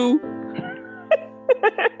you.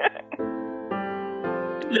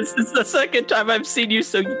 This is the second time I've seen you,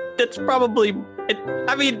 so that's probably...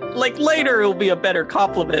 later it'll be a better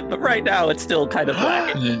compliment, but right now it's still kind of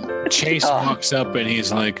lacking. And then Chase walks up and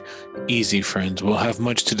he's like, "Easy, friends. We'll have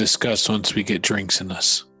much to discuss once we get drinks in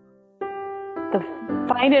us." The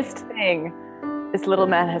finest thing this little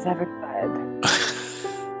man has ever said.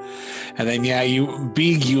 And then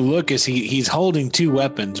you look as he's holding two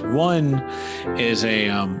weapons. One is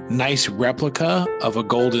a nice replica of a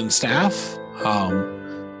golden staff.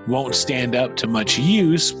 Won't stand up to much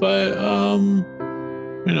use, but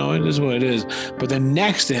it is what it is. But then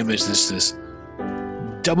next to him is this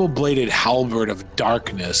double-bladed halberd of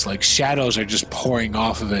darkness. Like shadows are just pouring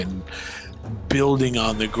off of it and building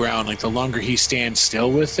on the ground. Like the longer he stands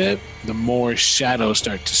still with it, the more shadows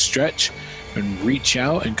start to stretch and reach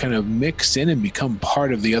out and kind of mix in and become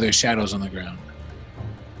part of the other shadows on the ground.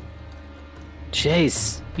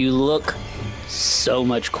 Chase, you look so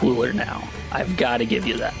much cooler now. I've got to give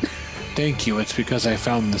you that. Thank you. It's because I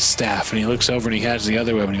found the staff. And he looks over and he has the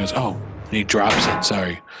other weapon. He goes, oh, and he drops it.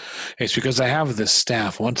 Sorry. It's because I have this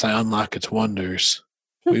staff. Once I unlock its wonders,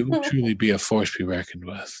 we will truly be a force to be reckoned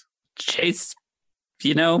with. Chase,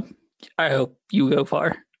 I hope you go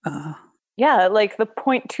far. Yeah, like the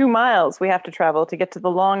 0.2 miles we have to travel to get to the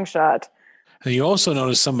long shot. And you also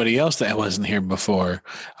notice somebody else that wasn't here before.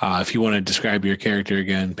 If you want to describe your character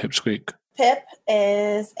again, Pipsqueak. Pip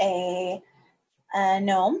is a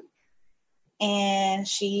gnome, and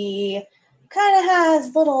she kind of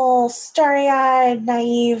has little starry-eyed,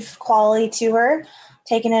 naive quality to her,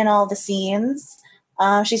 taking in all the scenes.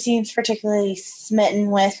 She seems particularly smitten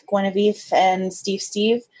with Guinevere and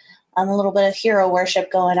Steve. A little bit of hero worship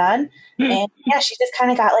going on. And yeah, she just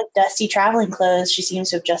kind of got like dusty traveling clothes. She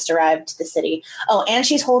seems to have just arrived to the city. Oh, and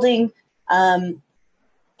she's holding on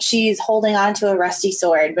to a rusty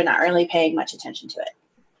sword, but not really paying much attention to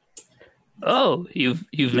it. Oh,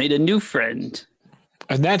 you've made a new friend.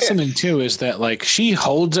 And that's something too, is that like she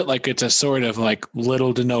holds it like it's a sort of like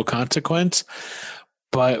little to no consequence.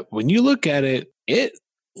 But when you look at it, it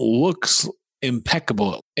looks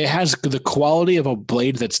impeccable. It has the quality of a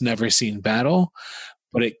blade that's never seen battle,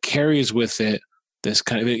 but it carries with it this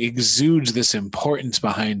kind of, it exudes this importance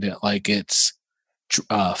behind it, like it's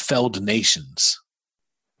felled nations.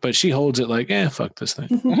 But she holds it like, fuck this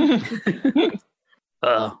thing.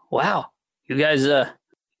 Wow. You guys are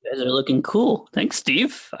looking cool. Thanks,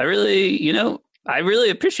 Steve. I really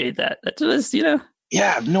appreciate that. That was, Yeah, I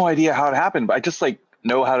have no idea how it happened, but I just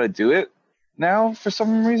know how to do it now for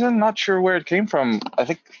some reason. Not sure where it came from. I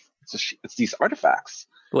think it's these artifacts.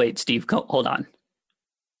 Wait, Steve, hold on.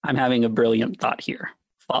 I'm having a brilliant thought here.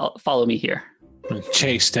 Follow me here.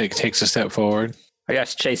 Chase takes a step forward. I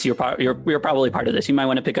guess, Chase, you're probably part of this. You might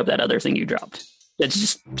want to pick up that other thing you dropped.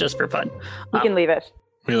 It's just for fun. We can leave it.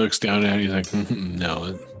 He looks down at it. He's like,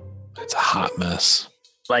 no, it's a hot mess.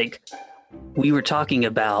 Like, we were talking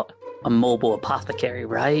about a mobile apothecary,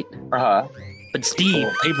 right? Uh-huh. But Steve...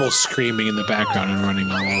 People screaming in the background and running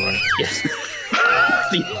all over. Yes.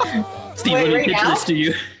 Steve, let me pitch this to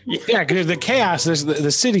you. Yeah, because the chaos,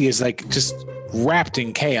 the city is like just wrapped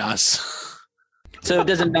in chaos. So it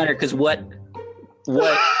doesn't matter, because what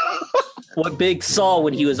Big saw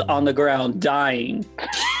when he was on the ground dying,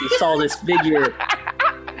 he saw this figure,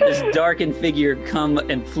 this darkened figure come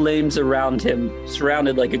and flames around him,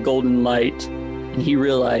 surrounded like a golden light, and he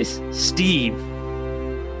realized, Steve,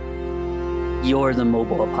 you're the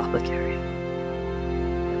mobile apothecary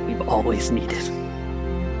that we've always needed.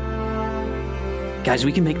 Guys,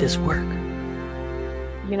 we can make this work.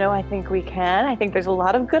 I think we can. I think there's a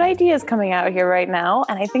lot of good ideas coming out here right now.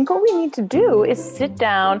 And I think what we need to do is sit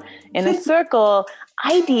down in a circle,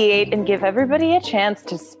 ideate, and give everybody a chance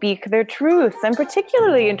to speak their truths. I'm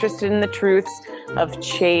particularly interested in the truths of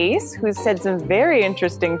Chase, who's said some very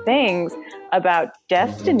interesting things about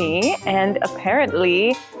Destiny and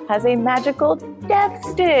apparently has a magical death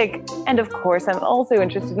stick. And of course, I'm also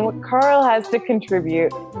interested in what Carl has to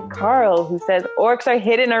contribute. Carl, who says orcs are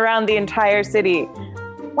hidden around the entire city.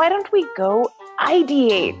 Why don't we go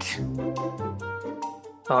ideate?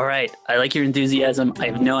 All right. I like your enthusiasm. I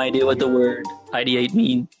have no idea what the word ideate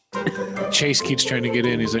means. Chase keeps trying to get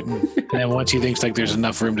in. He's like, And then once he thinks like there's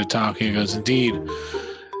enough room to talk, he goes, indeed.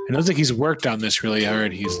 It looks like he's worked on this really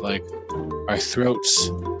hard. He's like, our throats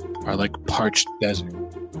are like parched desert.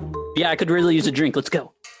 Yeah, I could really use a drink. Let's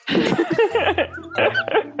go.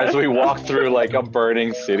 As we walk through like a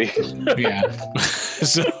burning city. Yeah.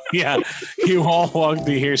 So, yeah, you all walk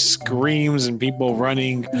through here, screams and people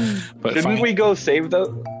running. But didn't we go save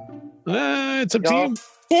them? It's up to you.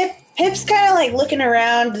 Pip's kind of like looking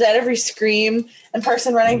around at every scream and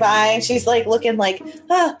person running by, and she's like looking like,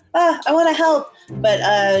 I want to help.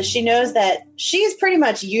 But she knows that she's pretty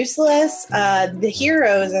much useless. The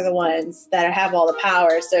heroes are the ones that have all the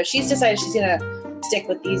power. So she's decided she's going to stick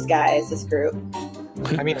with these guys, this group.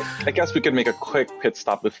 I mean, I guess we could make a quick pit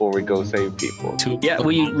stop before we go save people. Yeah,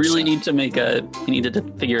 we really need to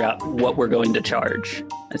figure out what we're going to charge,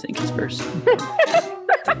 I think is first.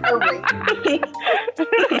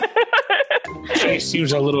 He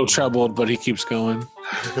seems a little troubled, but he keeps going.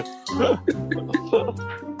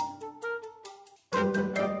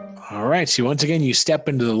 All right, so once again, you step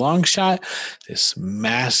into the long shot, this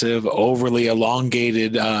massive, overly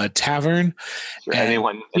elongated tavern. Is there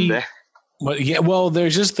anyone in there? Well,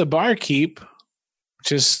 there's just the barkeep,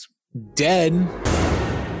 just dead,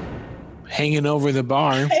 hanging over the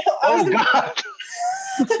bar. God!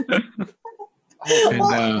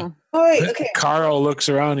 And Wait, okay. Carl looks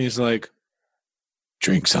around. He's like,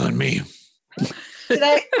 "Drinks on me." Did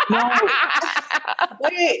I?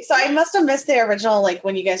 Wait, so I must have missed the original, like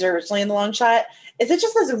when you guys were originally in the long shot. Is it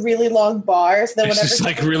just this really long bar? So then It's whenever just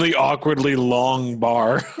like really awkwardly long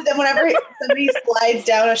bar. then whenever somebody slides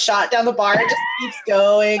down a shot down the bar, it just keeps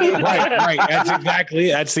going. Right.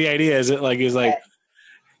 That's the idea. Is it like he's like,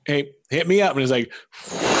 "Hey, hit me up," and he's like,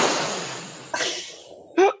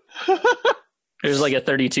 There's like a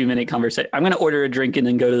 32-minute conversation. I'm going to order a drink and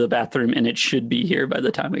then go to the bathroom, and it should be here by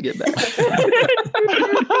the time I get back.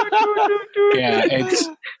 yeah,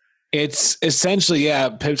 it's essentially,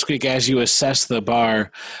 Pipsqueak, as you assess the bar,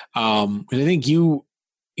 I think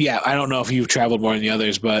I don't know if you've traveled more than the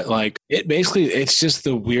others, but like it's just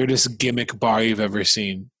the weirdest gimmick bar you've ever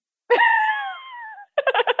seen.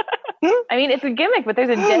 I mean, it's a gimmick, but there's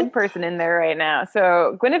a dead person in there right now.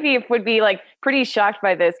 So Guinevere would be like pretty shocked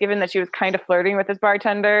by this, given that she was kind of flirting with this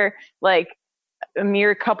bartender like a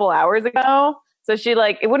mere couple hours ago. So she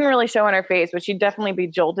it wouldn't really show on her face, but she'd definitely be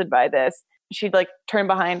jolted by this. She'd like turn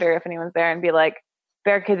behind her if anyone's there and be like,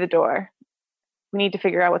 "Barricade the door. We need to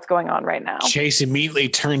figure out what's going on right now." Chase immediately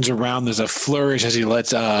turns around. There's a flourish as he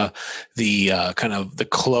lets the kind of the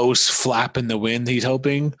close flap in the wind he's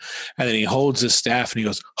hoping. And then he holds his staff and he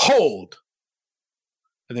goes, "Hold!"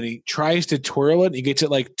 And then he tries to twirl it. And he gets it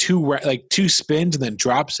like two spins and then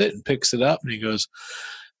drops it and picks it up. And he goes,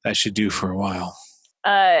 "That should do for a while."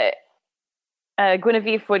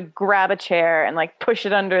 Guinevere would grab a chair and like push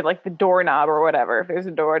it under like the doorknob or whatever, if there's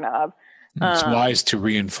a doorknob. It's wise to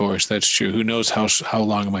reinforce. That's true. Who knows how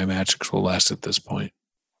long my magics will last at this point.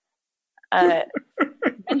 Then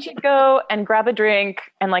she'd go and grab a drink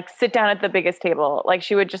and like sit down at the biggest table. Like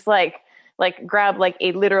she would just like grab like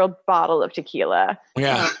a literal bottle of tequila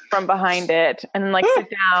from behind it and then like sit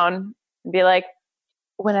down and be like,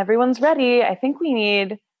 "When everyone's ready, I think we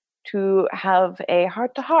need to have a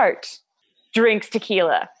heart-to-heart. Drinks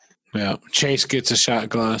tequila." Yeah. Chase gets a shot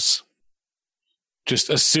glass. Just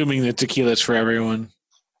assuming that tequila's for everyone.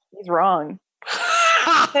 He's wrong.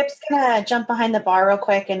 Pip's gonna jump behind the bar real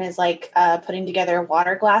quick and is like putting together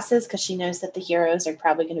water glasses because she knows that the heroes are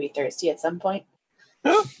probably going to be thirsty at some point.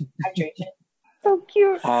 Hydration. So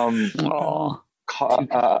cute.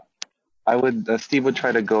 Steve would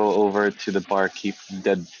try to go over to the barkeep,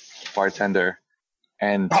 dead bartender,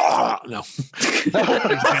 and no.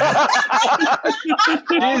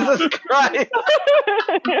 Jesus Christ!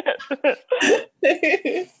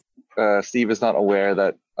 Steve is not aware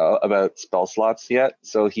that about spell slots yet,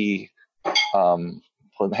 so he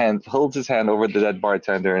holds his hand over the dead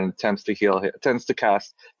bartender and attempts to do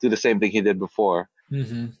the same thing he did before.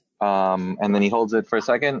 Mm-hmm. And then he holds it for a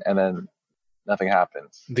second, and then nothing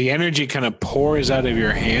happens. The energy kind of pours out of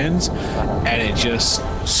your hands, and it just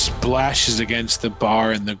splashes against the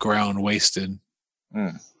bar and the ground, wasted.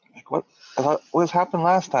 Like what happened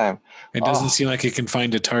last time? It doesn't seem like it can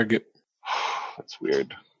find a target. That's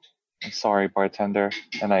weird. I'm sorry, bartender.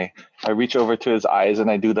 And I reach over to his eyes and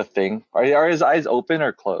I do the thing. Are his eyes open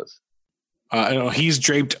or closed? I don't know. He's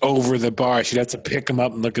draped over the bar. She'd have to pick him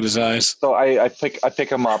up and look at his eyes. So I pick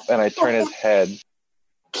him up and I turn his head.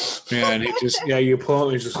 Yeah, and he just you pull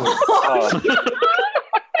him. He's just like,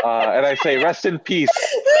 and I say, "Rest in peace."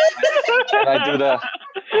 And I do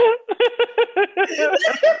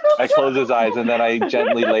I close his eyes and then I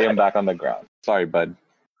gently lay him back on the ground. Sorry, bud.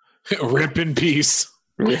 Rip in peace.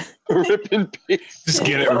 Rip in peace. Just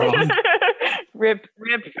get it wrong. Rip.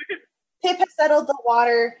 Pip has settled the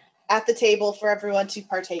water at the table for everyone to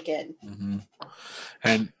partake in. Mm-hmm.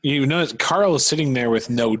 And you notice Carl is sitting there with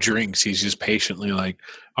no drinks. He's just patiently like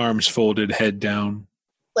arms folded, head down.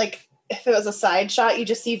 Like if it was a side shot, you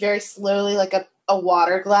just see very slowly like a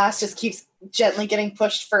water glass just keeps gently getting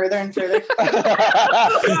pushed further and further.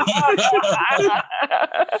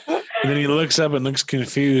 And then he looks up and looks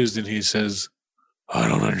confused and he says, "I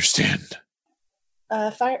don't understand."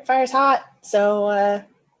 Fire's hot, so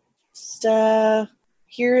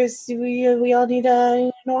here's we all need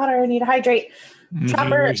water. We need to hydrate.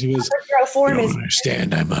 Proper hero form "I is. don't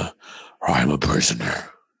understand. I'm a prisoner.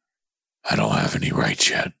 I don't have any rights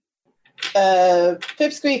yet."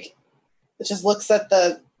 Pipsqueak just looks at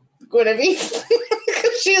the Guinevere.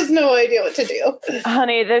 She has no idea what to do.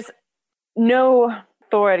 Honey, there's no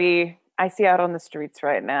authority I see out on the streets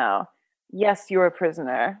right now. Yes, you're a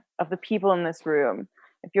prisoner of the people in this room.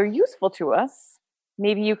 If you're useful to us,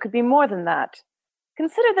 maybe you could be more than that.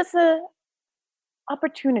 Consider this a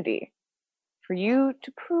opportunity for you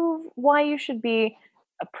to prove why you should be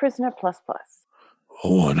a prisoner plus plus.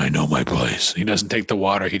 Oh, and I know my place. He doesn't take the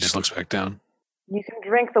water. He just looks back down. You can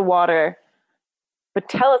drink the water, but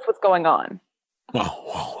tell us what's going on.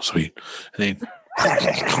 Oh, sweet. And then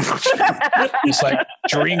he's like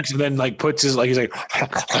drinks and then like puts his, like, he's like,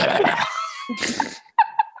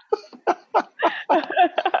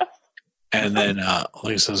 and then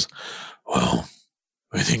he says, well,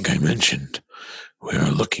 I think I mentioned we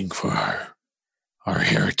are looking for our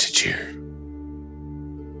heritage here.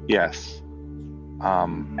 Yes.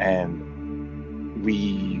 And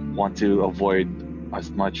we want to avoid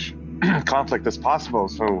as much conflict as possible.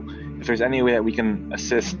 So if there's any way that we can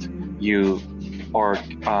assist you, or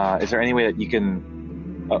is there any way that you can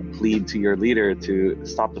plead to your leader to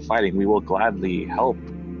stop the fighting, we will gladly help.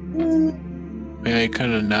 Yeah, he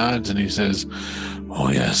kind of nods and he says, oh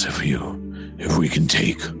yes, if we can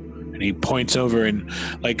take. And he points over and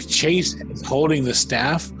like Chase is holding the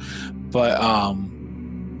staff, but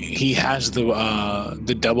he has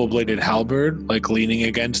the double-bladed halberd like leaning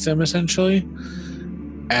against him essentially,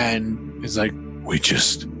 and he's like, we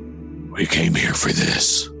came here for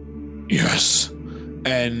this. Yes.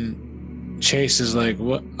 And Chase is like,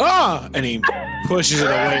 what? Ah! And he pushes it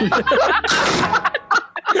away.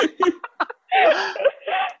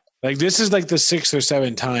 Like this is like the 6th or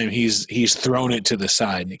 7th time he's thrown it to the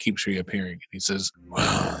side and it keeps reappearing. And he says,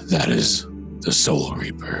 well, that is the Soul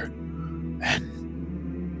Reaper.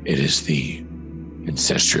 And it is the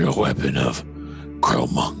ancestral weapon of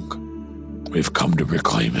Crowmonk. We've come to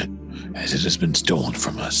reclaim it as it has been stolen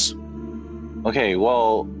from us. Okay,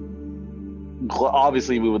 well,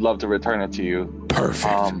 obviously we would love to return it to you.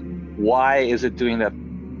 Perfect. Why is it doing that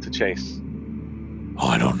to Chase? Oh,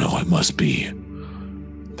 I don't know. It must be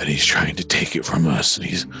that he's trying to take it from us, and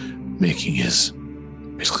he's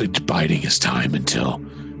basically biding his time until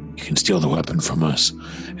he can steal the weapon from us.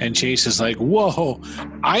 And Chase is like, whoa,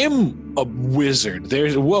 I am a wizard.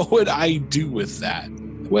 What would I do with that?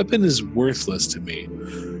 The weapon is worthless to me.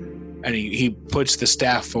 And he puts the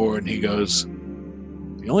staff forward and he goes,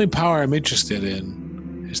 the only power I'm interested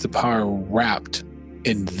in is the power wrapped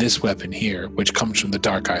in this weapon here, which comes from the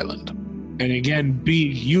Dark Island. And again, B,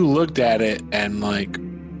 you looked at it and like,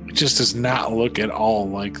 it just does not look at all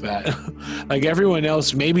like that. Like everyone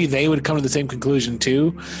else, maybe they would come to the same conclusion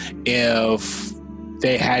too if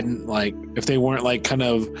they hadn't if they weren't kind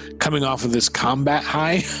of coming off of this combat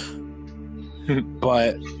high.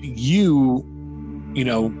 But you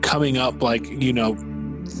coming up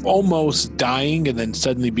almost dying and then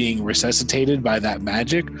suddenly being resuscitated by that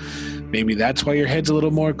magic, maybe that's why your head's a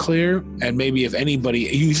little more clear. And maybe if anybody,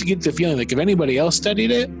 you get the feeling if anybody else studied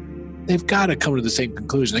it, they've got to come to the same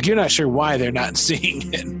conclusion. You're not sure why they're not seeing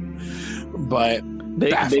it, but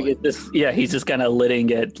Big is just, he's just kind of letting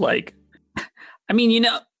it I mean,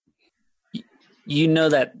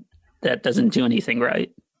 that doesn't do anything,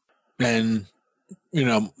 right? And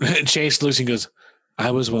Chase looks and goes, I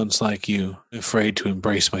was once like you, afraid to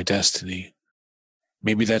embrace my destiny.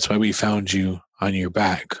 Maybe that's why we found you on your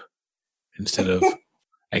back instead of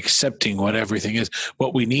accepting what everything is.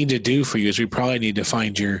 What we need to do for you is we probably need to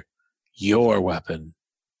find your weapon.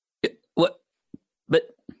 What?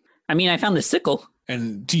 But I mean, I found this sickle.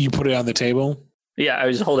 And do you put it on the table? Yeah, I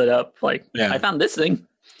just hold it up I found this thing.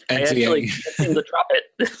 And I actually seem to drop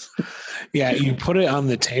it. Yeah, you put it on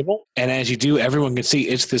the table, and as you do, everyone can see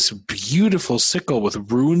it's this beautiful sickle with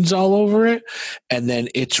runes all over it, and then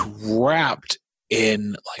it's wrapped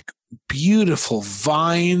in beautiful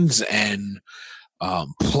vines and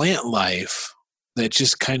plant life that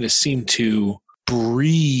just kind of seem to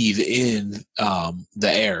breathe in the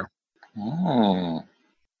air. Oh.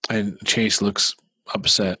 And Chase looks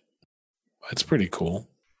upset. That's pretty cool.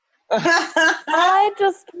 I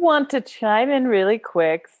just want to chime in really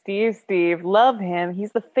quick. Steve, love him.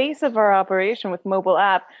 He's the face of our operation with mobile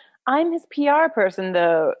app. I'm his PR person,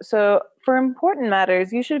 though. So for important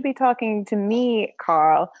matters, you should be talking to me,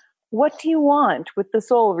 Carl. What do you want with the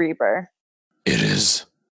Soul Reaper? It is.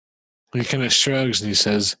 He kind of shrugs and he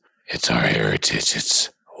says, it's our heritage.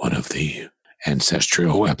 It's one of the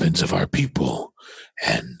ancestral weapons of our people.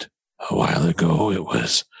 And a while ago, it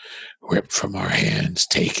was ripped from our hands,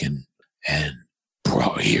 taken, and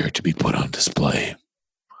brought here to be put on display.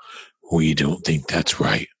 We don't think that's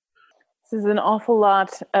right. This is an awful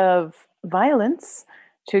lot of violence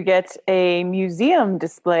to get a museum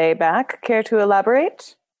display back. Care to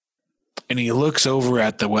elaborate? And he looks over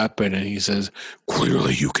at the weapon and he says,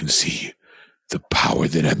 "Clearly you can see the power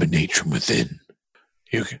that emanates from within.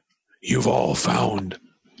 You've all found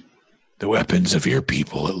the weapons of your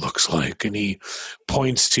people, it looks like." And he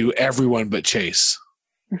points to everyone but Chase.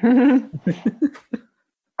 I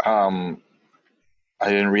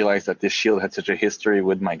didn't realize that this shield had such a history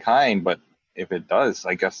with my kind, but if it does,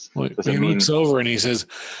 I guess does He it mean looks over and he says,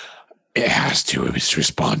 "It has to. It's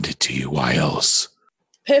responded to you. Why else?"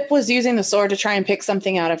 Pip was using the sword to try and pick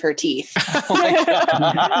something out of her teeth. Oh my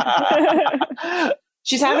God.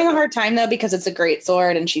 She's having a hard time though because it's a great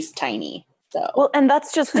sword and she's tiny. So Well, and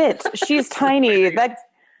that's just it. She's tiny. That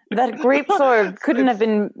grape sword couldn't have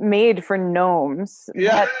been made for gnomes.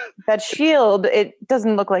 Yeah. That shield, it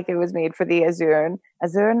doesn't look like it was made for the Azurn.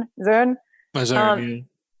 Azurn?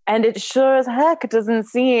 And it sure as heck doesn't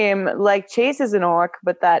seem like Chase is an orc,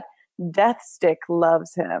 but that death stick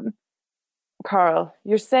loves him. Carl,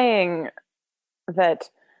 you're saying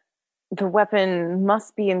that the weapon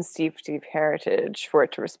must be in steep heritage for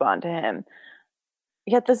it to respond to him.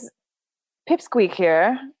 Yet this Pipsqueak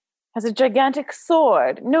here has a gigantic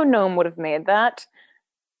sword. No gnome would have made that.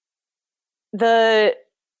 The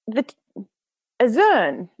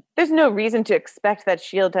Azurn, there's no reason to expect that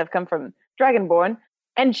shield to have come from Dragonborn.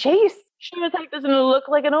 And Chase sure as heck doesn't look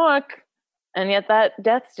like an orc. And yet that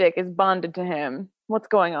death stick is bonded to him. What's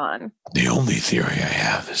going on? The only theory I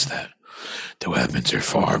have is that the weapons are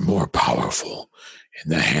far more powerful in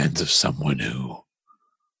the hands of someone who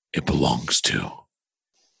it belongs to.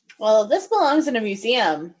 well, this belongs in a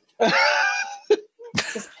museum.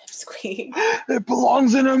 This is Pipsqueak. It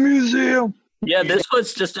belongs in a museum. Yeah, this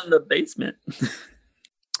was just in the basement.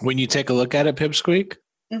 When you take a look at it, Pipsqueak,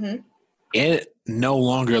 Mm-hmm. it no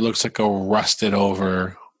longer looks like a rusted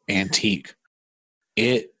over antique.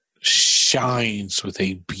 It shines with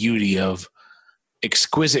a beauty of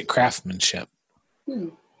exquisite craftsmanship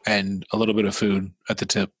and a little bit of food at the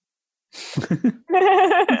tip.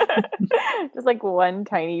 Just like one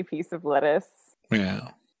tiny piece of lettuce.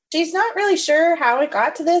 Yeah. She's not really sure how it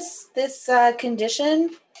got to this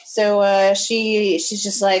condition. So she's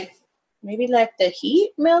just like, maybe like the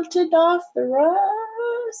heat melted off the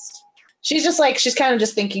rust. She's kind of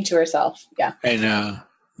just thinking to herself. Yeah. And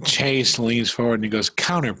Chase leans forward and he goes,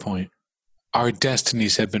 "Counterpoint. Our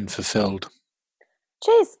destinies have been fulfilled."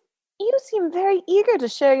 Chase, you seem very eager to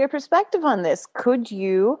share your perspective on this. Could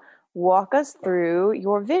you walk us through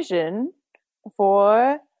your vision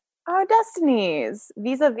for our destinies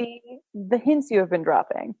vis-a-vis the hints you have been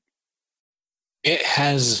dropping? It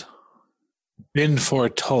has been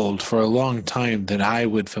foretold for a long time that I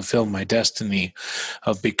would fulfill my destiny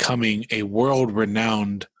of becoming a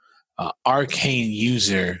world-renowned arcane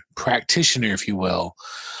user, practitioner, if you will.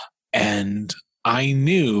 And I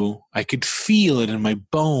knew, I could feel it in my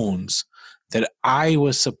bones that I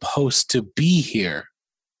was supposed to be here.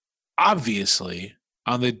 Obviously,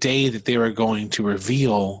 on the day that they were going to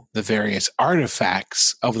reveal the various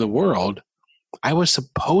artifacts of the world, I was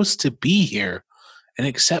supposed to be here and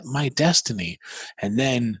accept my destiny. And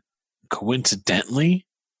then, coincidentally,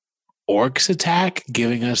 orcs attack,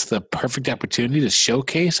 giving us the perfect opportunity to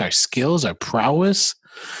showcase our skills, our prowess.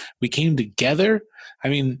 We came together. I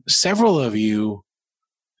mean, several of you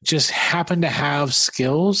just happen to have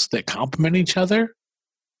skills that complement each other.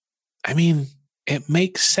 I mean, it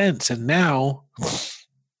makes sense. And now,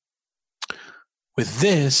 with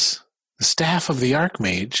this, the staff of the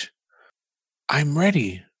Archmage, I'm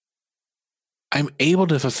ready. I'm able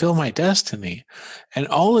to fulfill my destiny. And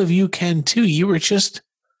all of you can too. You were just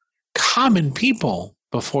common people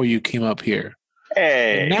before you came up here.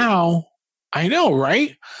 Hey. And now, I know,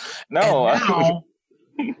 right? No. And now,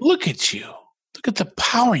 look at you. Look at the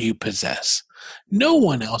power you possess. No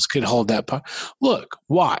one else could hold that power. Look,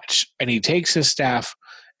 watch. And he takes his staff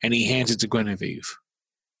and he hands it to Guinevere.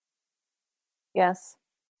 Yes.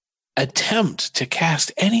 Attempt to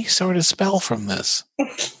cast any sort of spell from this.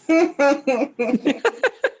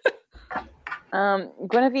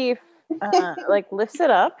 Guinevere lifts it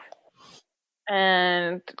up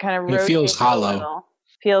and kind of rotates It feels a hollow. little.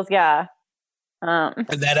 Feels, yeah. And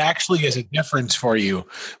that actually is a difference for you.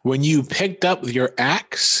 When you picked up your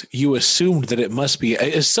axe, you assumed that it must be,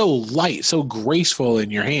 it's so light, so graceful in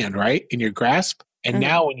your hand, right? In your grasp. And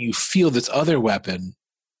now when you feel this other weapon,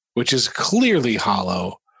 which is clearly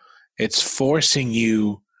hollow, it's forcing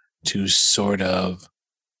you to sort of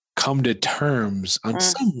come to terms on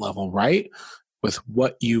some level, right? With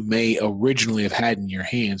what you may originally have had in your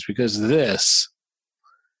hands, because this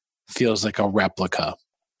feels like a replica.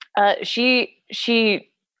 She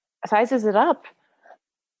sizes it up.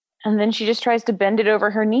 And then she just tries to bend it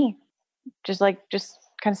over her knee. Just kind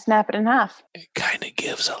of snap it in half. It kind of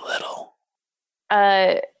gives a little.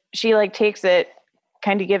 She like takes it,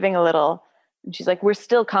 kind of giving a little. And she's like, we're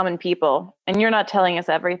still common people, and you're not telling us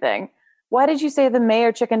everything. Why did you say the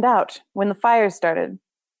mayor chickened out when the fire started?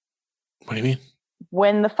 What do you mean?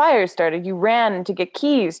 When the fire started, you ran to get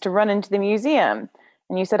keys to run into the museum.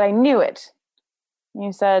 And you said, I knew it. And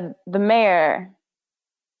you said, the mayor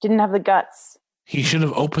didn't have the guts. He should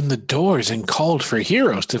have opened the doors and called for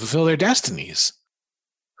heroes to fulfill their destinies.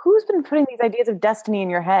 Who's been putting these ideas of destiny in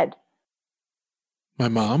your head? My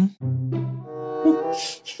mom?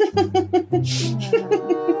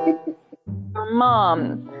 Your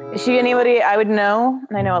mom. Is she anybody I would know?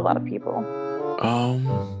 And I know a lot of people.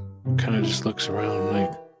 Kind of just looks around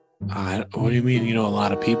like, what do you mean you know a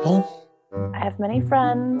lot of people? I have many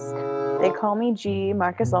friends. They call me G.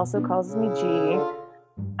 Marcus also calls me G.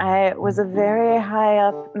 I was a very high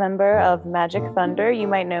up member of Magic Thunder. You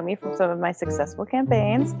might know me from some of my successful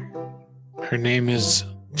campaigns. Her name is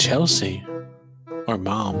Chelsea. Or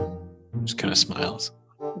Mom. Just kind of smiles.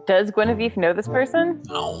 Does Guinevere know this person?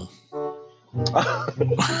 No.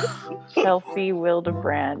 Chelsea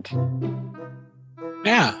Wildebrand.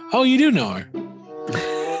 Yeah. Oh, you do know her.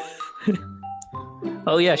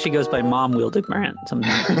 Oh yeah, she goes by Mom Wildegbrand.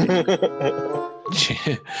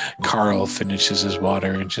 Carl finishes his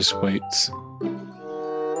water and just waits.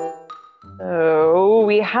 So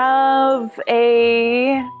we have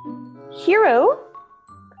a hero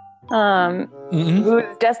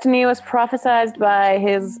whose destiny was prophesized by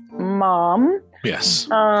his mom. Yes.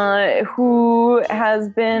 Who has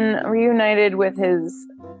been reunited with his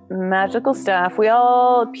magical staff. We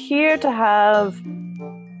all appear to have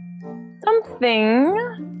something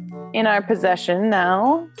in our possession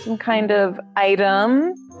now, some kind of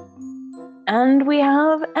item. And we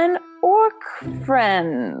have an orc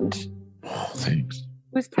friend. Oh, thanks.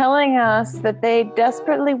 Who's telling us that they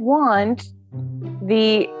desperately want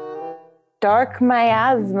the dark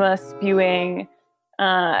miasma spewing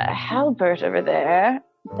halberd over there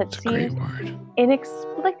that That's a great seems word.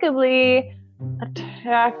 inexplicably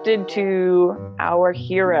attracted to our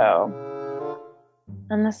hero.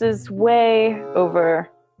 And this is way over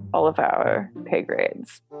all of our pay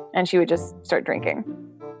grades. And she would just start drinking.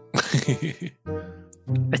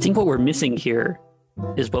 I think what we're missing here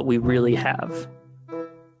is what we really have.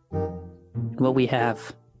 And what we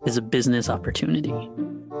have is a business opportunity.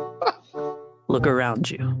 Look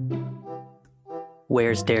around you.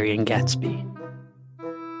 Where's Darian Gatsby?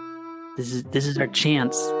 This is our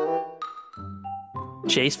chance.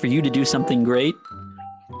 Chase, for you to do something great.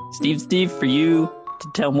 Steve, for you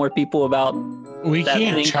to tell more people about We that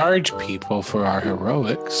can't thing. charge people for our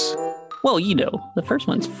heroics. Well, you know, the first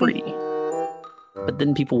one's free. But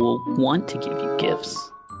then people will want to give you gifts.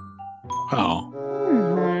 Oh.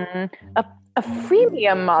 A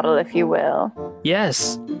freemium model, if you will.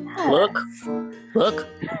 Yes. Look.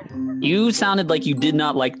 You sounded like you did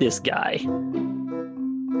not like this guy.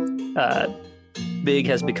 Big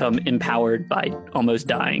has become empowered by almost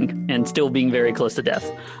dying and still being very close to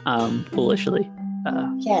death, foolishly.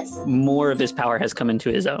 Yes. More of his power has come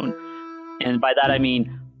into his own. And by that I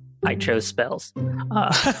mean, I chose spells.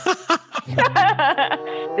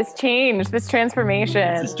 This change, this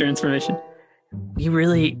transformation. This transformation. We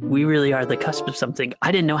really are the cusp of something.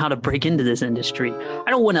 I didn't know how to break into this industry.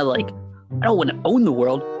 I don't want to own the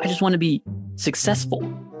world. I just want to be successful.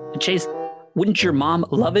 And Chase, wouldn't your mom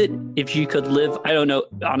love it if you could live, I don't know,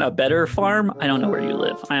 on a better farm? I don't know where you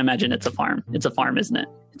live. I imagine it's a farm. It's a farm, isn't it?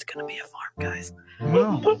 It's going to be a farm, guys.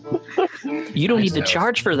 No. You don't need to know.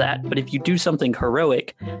 charge for that, but if you do something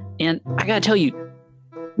heroic, and I got to tell you,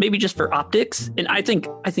 maybe just for optics, and I think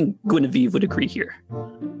Guinevere would agree here.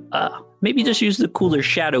 Maybe just use the cooler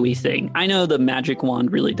shadowy thing. I know the magic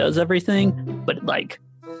wand really does everything, but like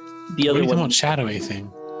the What other are you talking one, about shadowy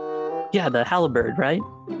thing? yeah, the halberd, right?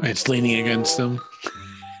 It's leaning against them.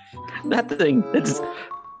 That thing, it's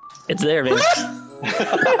there, man.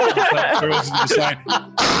 Throws it aside.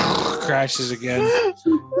 Crashes again.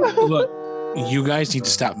 Look, you guys need to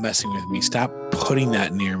stop messing with me. Stop putting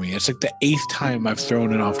that near me. It's like the 8th time I've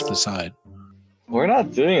thrown it off to the side. We're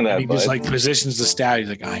not doing that, He bud. just like positions the stab. He's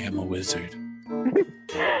like, I am a wizard.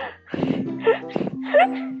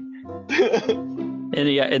 And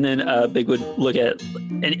yeah, and then Big would look at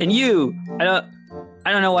and you. I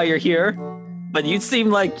don't know why you're here, but you seem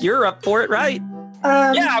like you're up for it, right?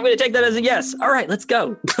 Yeah, I'm gonna take that as a yes. All right, let's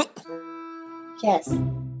go. Yes.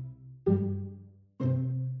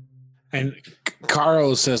 And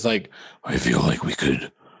Carl says, like, I feel like we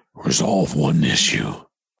could resolve one issue.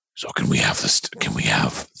 So can we have this? Can we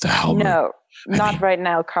have the halberd? No. Not right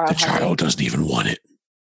now, Carl. The child doesn't even want it.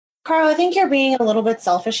 Carl, I think you're being a little bit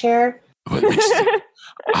selfish here. But listen,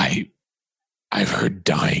 I've heard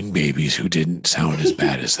dying babies who didn't sound as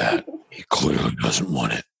bad as that. He clearly doesn't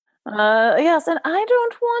want it. Yes, and I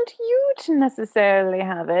don't want you to necessarily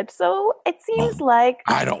have it. So it seems like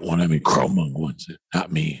I don't want it. I mean, Cromung wants it,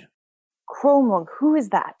 not me. Cromung. Who is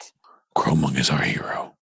that? Cromung is our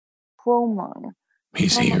hero. Cromung.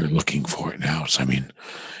 He's here looking for it now. So, I mean,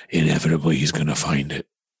 inevitably he's going to find it.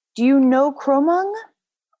 Do you know Cromung?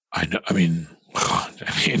 I know. I mean,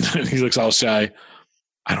 he looks all shy.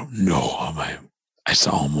 I don't know. I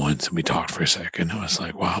saw him once and we talked for a second. I was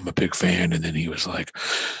like, wow, I'm a big fan. And then he was like,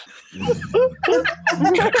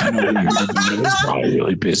 kind of weird. He was probably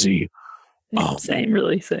really busy. Same.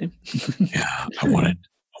 Yeah, I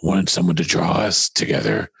wanted someone to draw us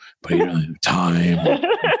together, but he didn't have time.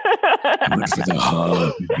 I went for the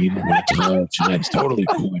hug. He didn't want to touch, and that's totally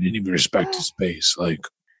cool. I didn't even respect his space. Like,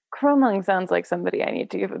 Cromung sounds like somebody I need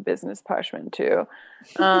to give a business parchment to.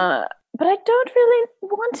 But I don't really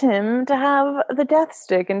want him to have the death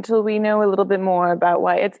stick until we know a little bit more about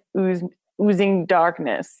why it's oozing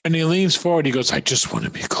darkness. and he leans forward. He goes, I just want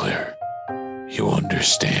to be clear. You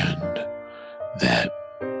understand that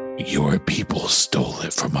your people stole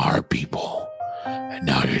it from our people, and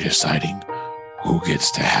now you're deciding who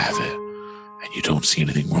gets to have it, and you don't see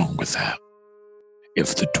anything wrong with that.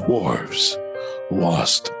 If the dwarves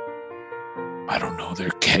lost, I don't know, their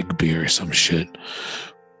keg beer or some shit,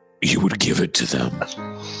 you would give it to them.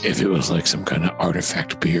 If it was like some kind of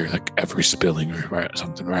artifact beer, like ever spilling or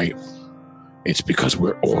something, right? It's because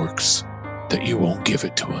we're orcs that you won't give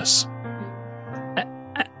it to us.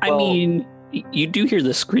 I mean, you do hear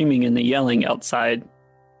the screaming and the yelling outside.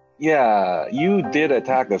 Yeah, you did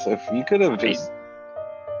attack us. If you could have just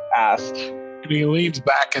asked. And he leans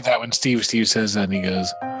back at that when Steve says that, and he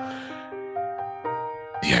goes,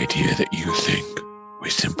 the idea that you think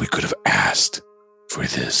we simply could have asked for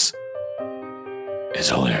this is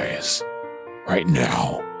hilarious. Right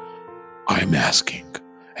now, I'm asking,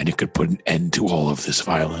 and it could put an end to all of this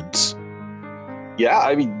violence. Yeah,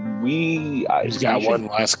 I mean, He's got one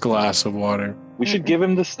last glass of water. We should give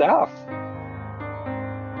him the staff.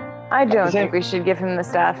 I don't think we should give him the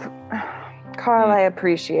staff. Carl, I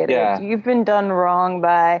appreciate it. You've been done wrong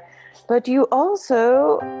by, but you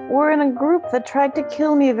also were in a group that tried to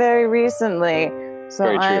kill me very recently. So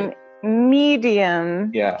I'm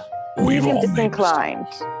medium. Yeah. Medium disinclined.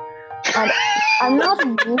 And I'm not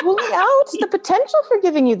ruling out the potential for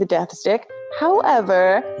giving you the death stick.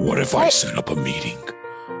 However, what if I set up a meeting?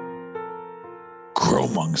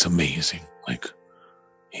 Cromung's amazing. Like,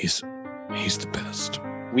 he's the best.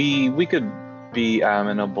 We could be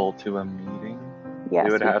amenable to a meeting. Yes,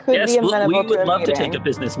 we would have. Yes, we would love to take a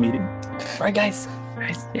business meeting. Right, guys?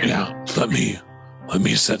 Yeah, let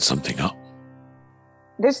me set something up.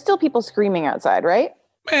 There's still people screaming outside, right?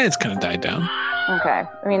 It's kind of died down. Okay.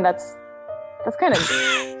 I mean, that's kind of...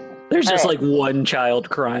 There's just like one child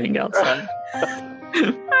crying outside.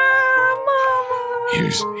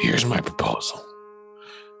 Here's my proposal.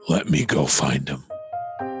 Let me go find him.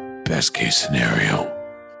 Best case scenario,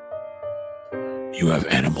 you have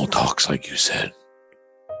animal talks like you said.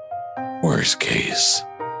 Worst case,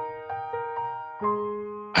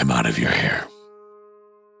 I'm out of your hair.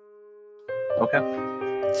 Okay.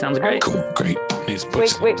 Sounds great. Cool, great.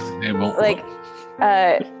 Wait. Like,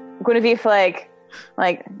 Guinevere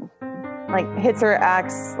like hits her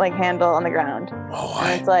axe handle on the ground.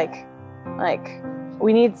 And it's like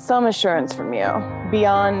we need some assurance from you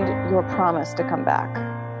beyond your promise to come back.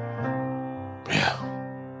 Yeah.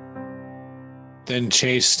 Then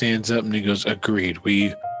Chase stands up and he goes, agreed.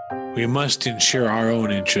 We must ensure our own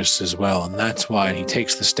interests as well. And that's why he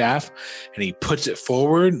takes the staff and he puts it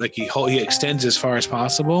forward. Like he extends as far as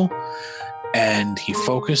possible. And he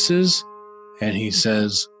focuses and he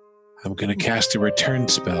says, I'm going to cast a return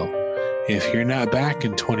spell. If you're not back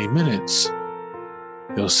in 20 minutes,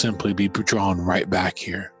 you'll simply be drawn right back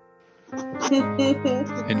here.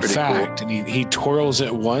 In fact, cool. And he twirls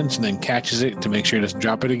it once and then catches it to make sure he doesn't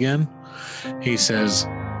drop it again. He says,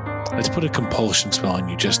 let's put a compulsion spell on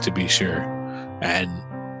you just to be sure. And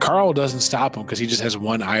Carl doesn't stop him because he just has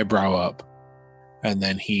one eyebrow up. And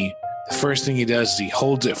then the first thing he does is he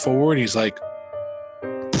holds it forward. He's like,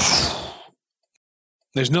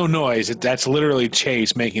 there's no noise. That's literally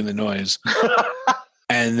Chase making the noise.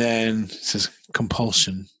 And then it says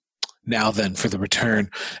compulsion. Now then for the return.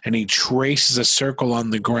 And he traces a circle on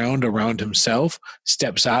the ground around himself,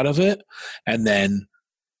 steps out of it, and then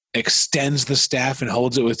extends the staff and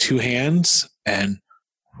holds it with two hands and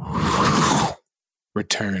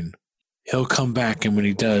return. he'll come back, and when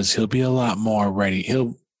he does, he'll be a lot more ready.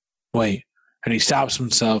 He'll wait, and he stops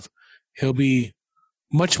himself. He'll be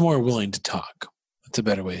much more willing to talk. That's a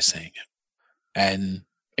better way of saying it. And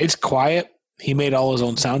it's quiet. He made all his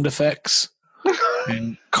own sound effects,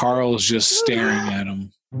 and Carl's just staring at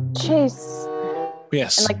him. Chase.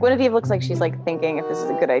 Yes. And like Guinevere looks like she's like thinking if this is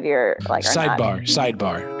a good idea or like or not.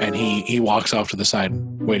 Sidebar. And he walks off to the side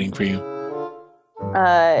waiting for you.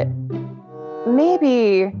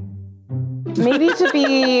 Maybe to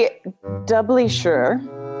be doubly sure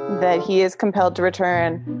that he is compelled to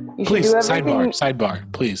return, you Please, should do everything. sidebar,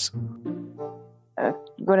 please.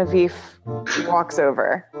 Guinevere walks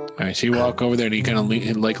over. All right, so you walk over there and he kind of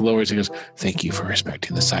like lowers. He goes, "Thank you for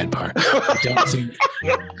respecting the sidebar. I don't think."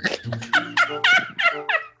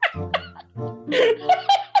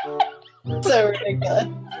 So ridiculous.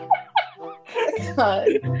 God.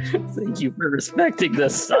 Thank you for respecting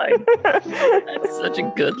this side. That's such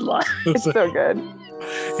a good line. It's so good.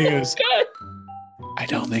 He goes, "I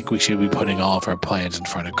don't think we should be putting all of our plans in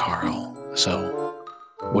front of Carl. So,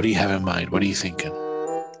 what do you have in mind? What are you thinking?"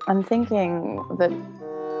 I'm thinking that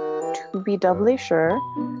to be doubly sure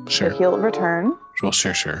that he'll return, Well,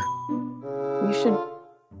 sure. you should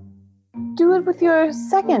do it with your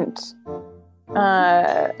second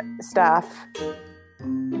staff,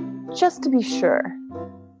 just to be sure.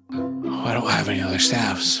 Oh, I don't have any other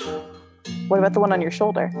staffs. What about the one on your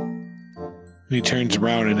shoulder? And he turns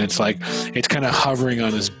around and it's kind of hovering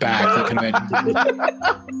on his back.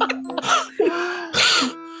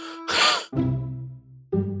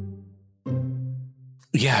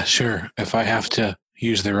 Yeah, sure. If I have to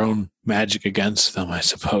use their own magic against them, I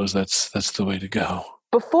suppose that's the way to go.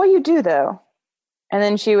 Before you do, though, and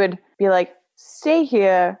then she would be like, stay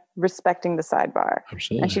here, respecting the sidebar.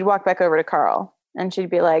 Absolutely. And she'd walk back over to Carl, and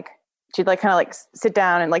she'd kind of like sit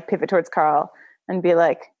down and like pivot towards Carl and be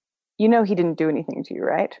like, you know he didn't do anything to you,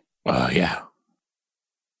 right? Yeah.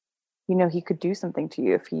 You know he could do something to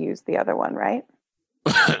you if he used the other one, right?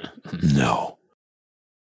 No.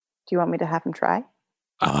 Do you want me to have him try?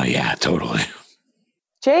 Yeah, totally.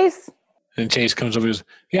 Chase! And Chase comes over and goes,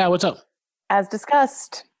 "Yeah, what's up?" As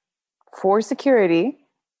discussed, for security,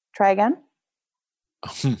 try again.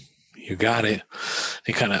 You got it.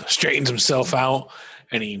 He kind of straightens himself out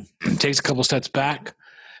and he takes a couple steps back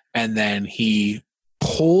and then he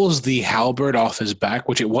pulls the halberd off his back,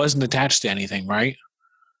 which it wasn't attached to anything, right?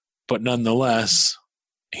 But nonetheless,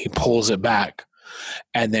 he pulls it back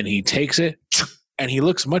and then he takes it and he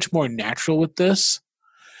looks much more natural with this.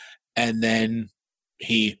 And then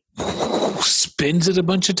he spins it a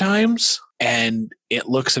bunch of times and it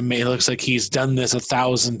looks amazing. It looks like he's done this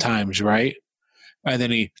 1,000 times, right? And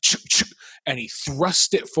then he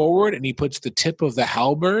thrusts it forward and he puts the tip of the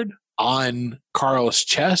halberd on Carl's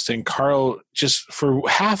chest, and Carl just for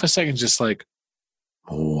half a second just like,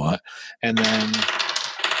 what? And then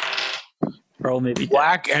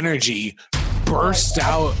black energy bursts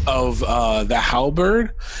out of the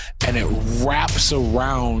halberd and it wraps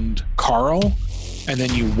around Carl, and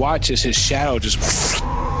then you watch as his shadow just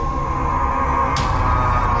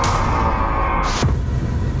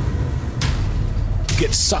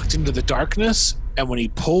gets sucked into the darkness, and when he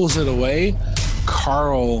pulls it away,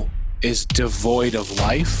 Carl is devoid of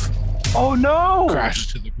life. Oh no! Crashes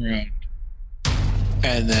to the ground.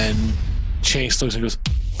 And then Chase looks and goes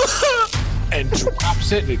and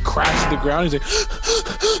drops it and it crashes to the ground. He's like,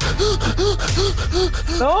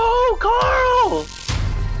 No, Carl!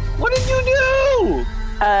 What did you do?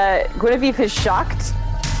 Guinevere is shocked.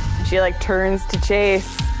 She like turns to Chase.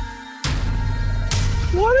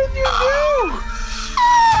 What did you do?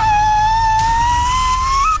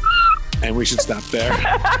 and we should stop there.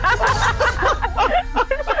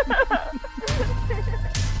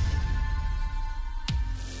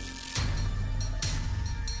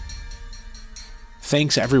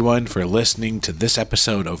 Thanks everyone for listening to this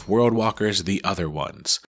episode of World Walkers The Other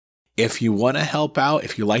Ones. If you want to help out,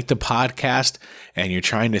 if you like the podcast and you're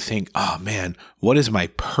trying to think, oh man, what is my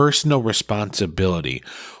personal responsibility?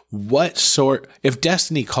 If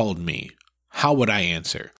Destiny called me, how would I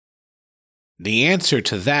answer? The answer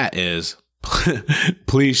to that is,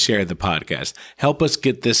 please share the podcast. Help us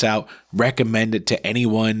get this out. Recommend it to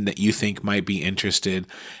anyone that you think might be interested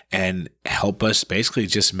and help us basically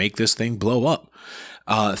just make this thing blow up.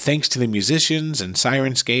 Thanks to the musicians and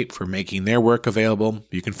Sirenscape for making their work available.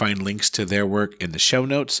 You can find links to their work in the show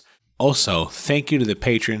notes. Also, thank you to the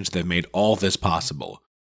patrons that made all this possible.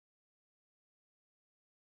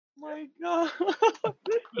 My God.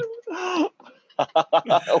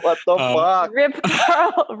 What the fuck? Rip,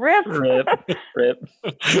 Carl. Rip. Rip.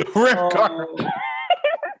 Rip Carl.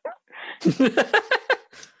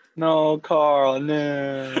 No, Carl,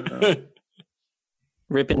 no.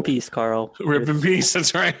 Rip in peace, Carl. Rip in peace.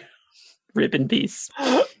 That's right. Rip in peace.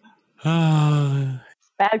 Bad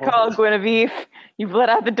call, Guinevere. You've let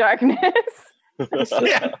out the darkness.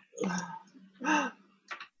 Yeah.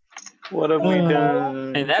 What have we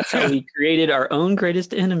done? And that's how we created our own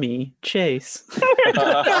greatest enemy, Chase.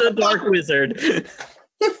 The Dark Wizard.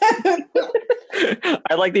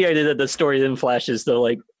 I like the idea that the story then flashes to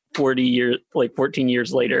like 14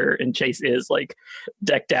 years later, and Chase is like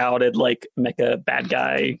decked out and like mecha bad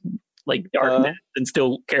guy, like darkness, and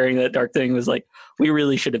still carrying that dark thing. Was like, we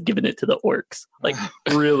really should have given it to the orcs. Like,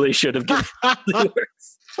 really should have given it to the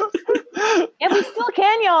orcs. Yeah, we still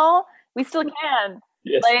can, y'all. We still can.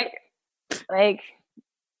 Yes. Like,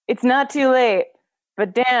 it's not too late.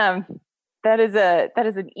 But damn, that is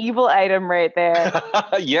an evil item right there.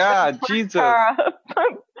 Yeah, Jesus.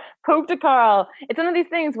 Poke to Carl. It's one of these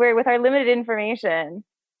things where, with our limited information,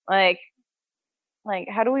 like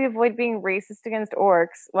how do we avoid being racist against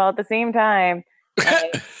orcs while at the same time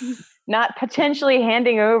not potentially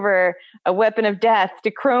handing over a weapon of death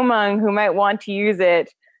to Cromung, who might want to use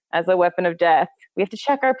it as a weapon of death? We have to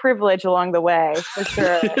check our privilege along the way, for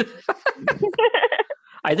sure.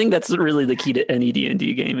 I think that's really the key to any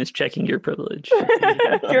D&D game, is checking your privilege.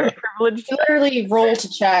 Your privilege. Literally roll to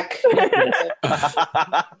check.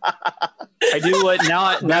 I do what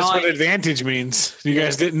now. That's what advantage means. You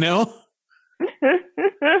guys didn't know?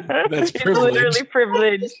 That's It's privilege. literally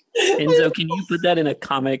privilege. Enzo, can you put that in a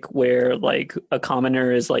comic where like a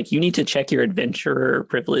commoner is like, you need to check your adventurer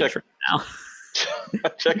privilege right now?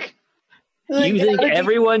 Check. You think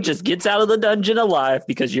everyone just gets out of the dungeon alive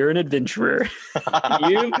because you're an adventurer.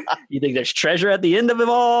 You think there's treasure at the end of it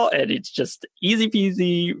all, and it's just easy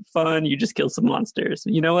peasy fun. You just kill some monsters.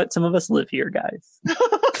 You know what? Some of us live here, guys.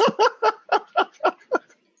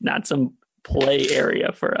 Not some play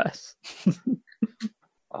area for us.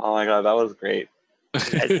 Oh my god, that was great.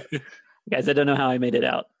 Guys, I don't know how I made it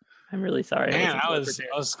out. I'm really sorry. Man, I wasn't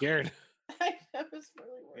was prepared. I scared. was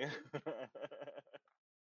really worried.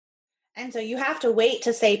 And so you have to wait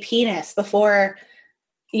to say penis before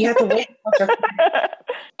you have to wait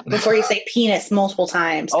before you say penis multiple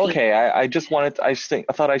times. Okay, I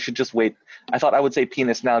thought I should just wait. I thought I would say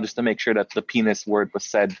penis now just to make sure that the penis word was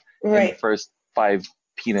said in the first 5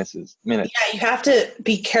 minutes. Yeah, you have to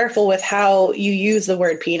be careful with how you use the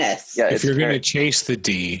word penis. Yeah, If you're going to chase the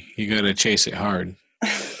D, you got to chase it hard.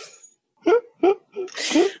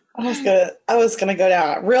 I was gonna go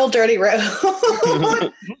down a real dirty road,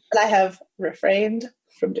 but I have refrained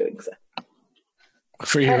from doing so.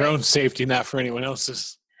 For your own safety, not for anyone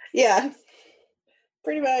else's. Yeah,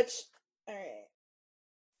 pretty much. All right,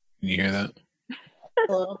 Can you hear that?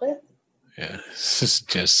 a little bit. Yeah, it's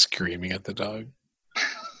just screaming at the dog.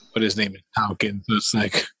 But his name is Tompkins, so it's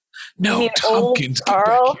like, no, mean Tompkins, old come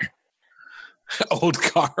Carl? back here. Old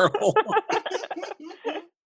Carl.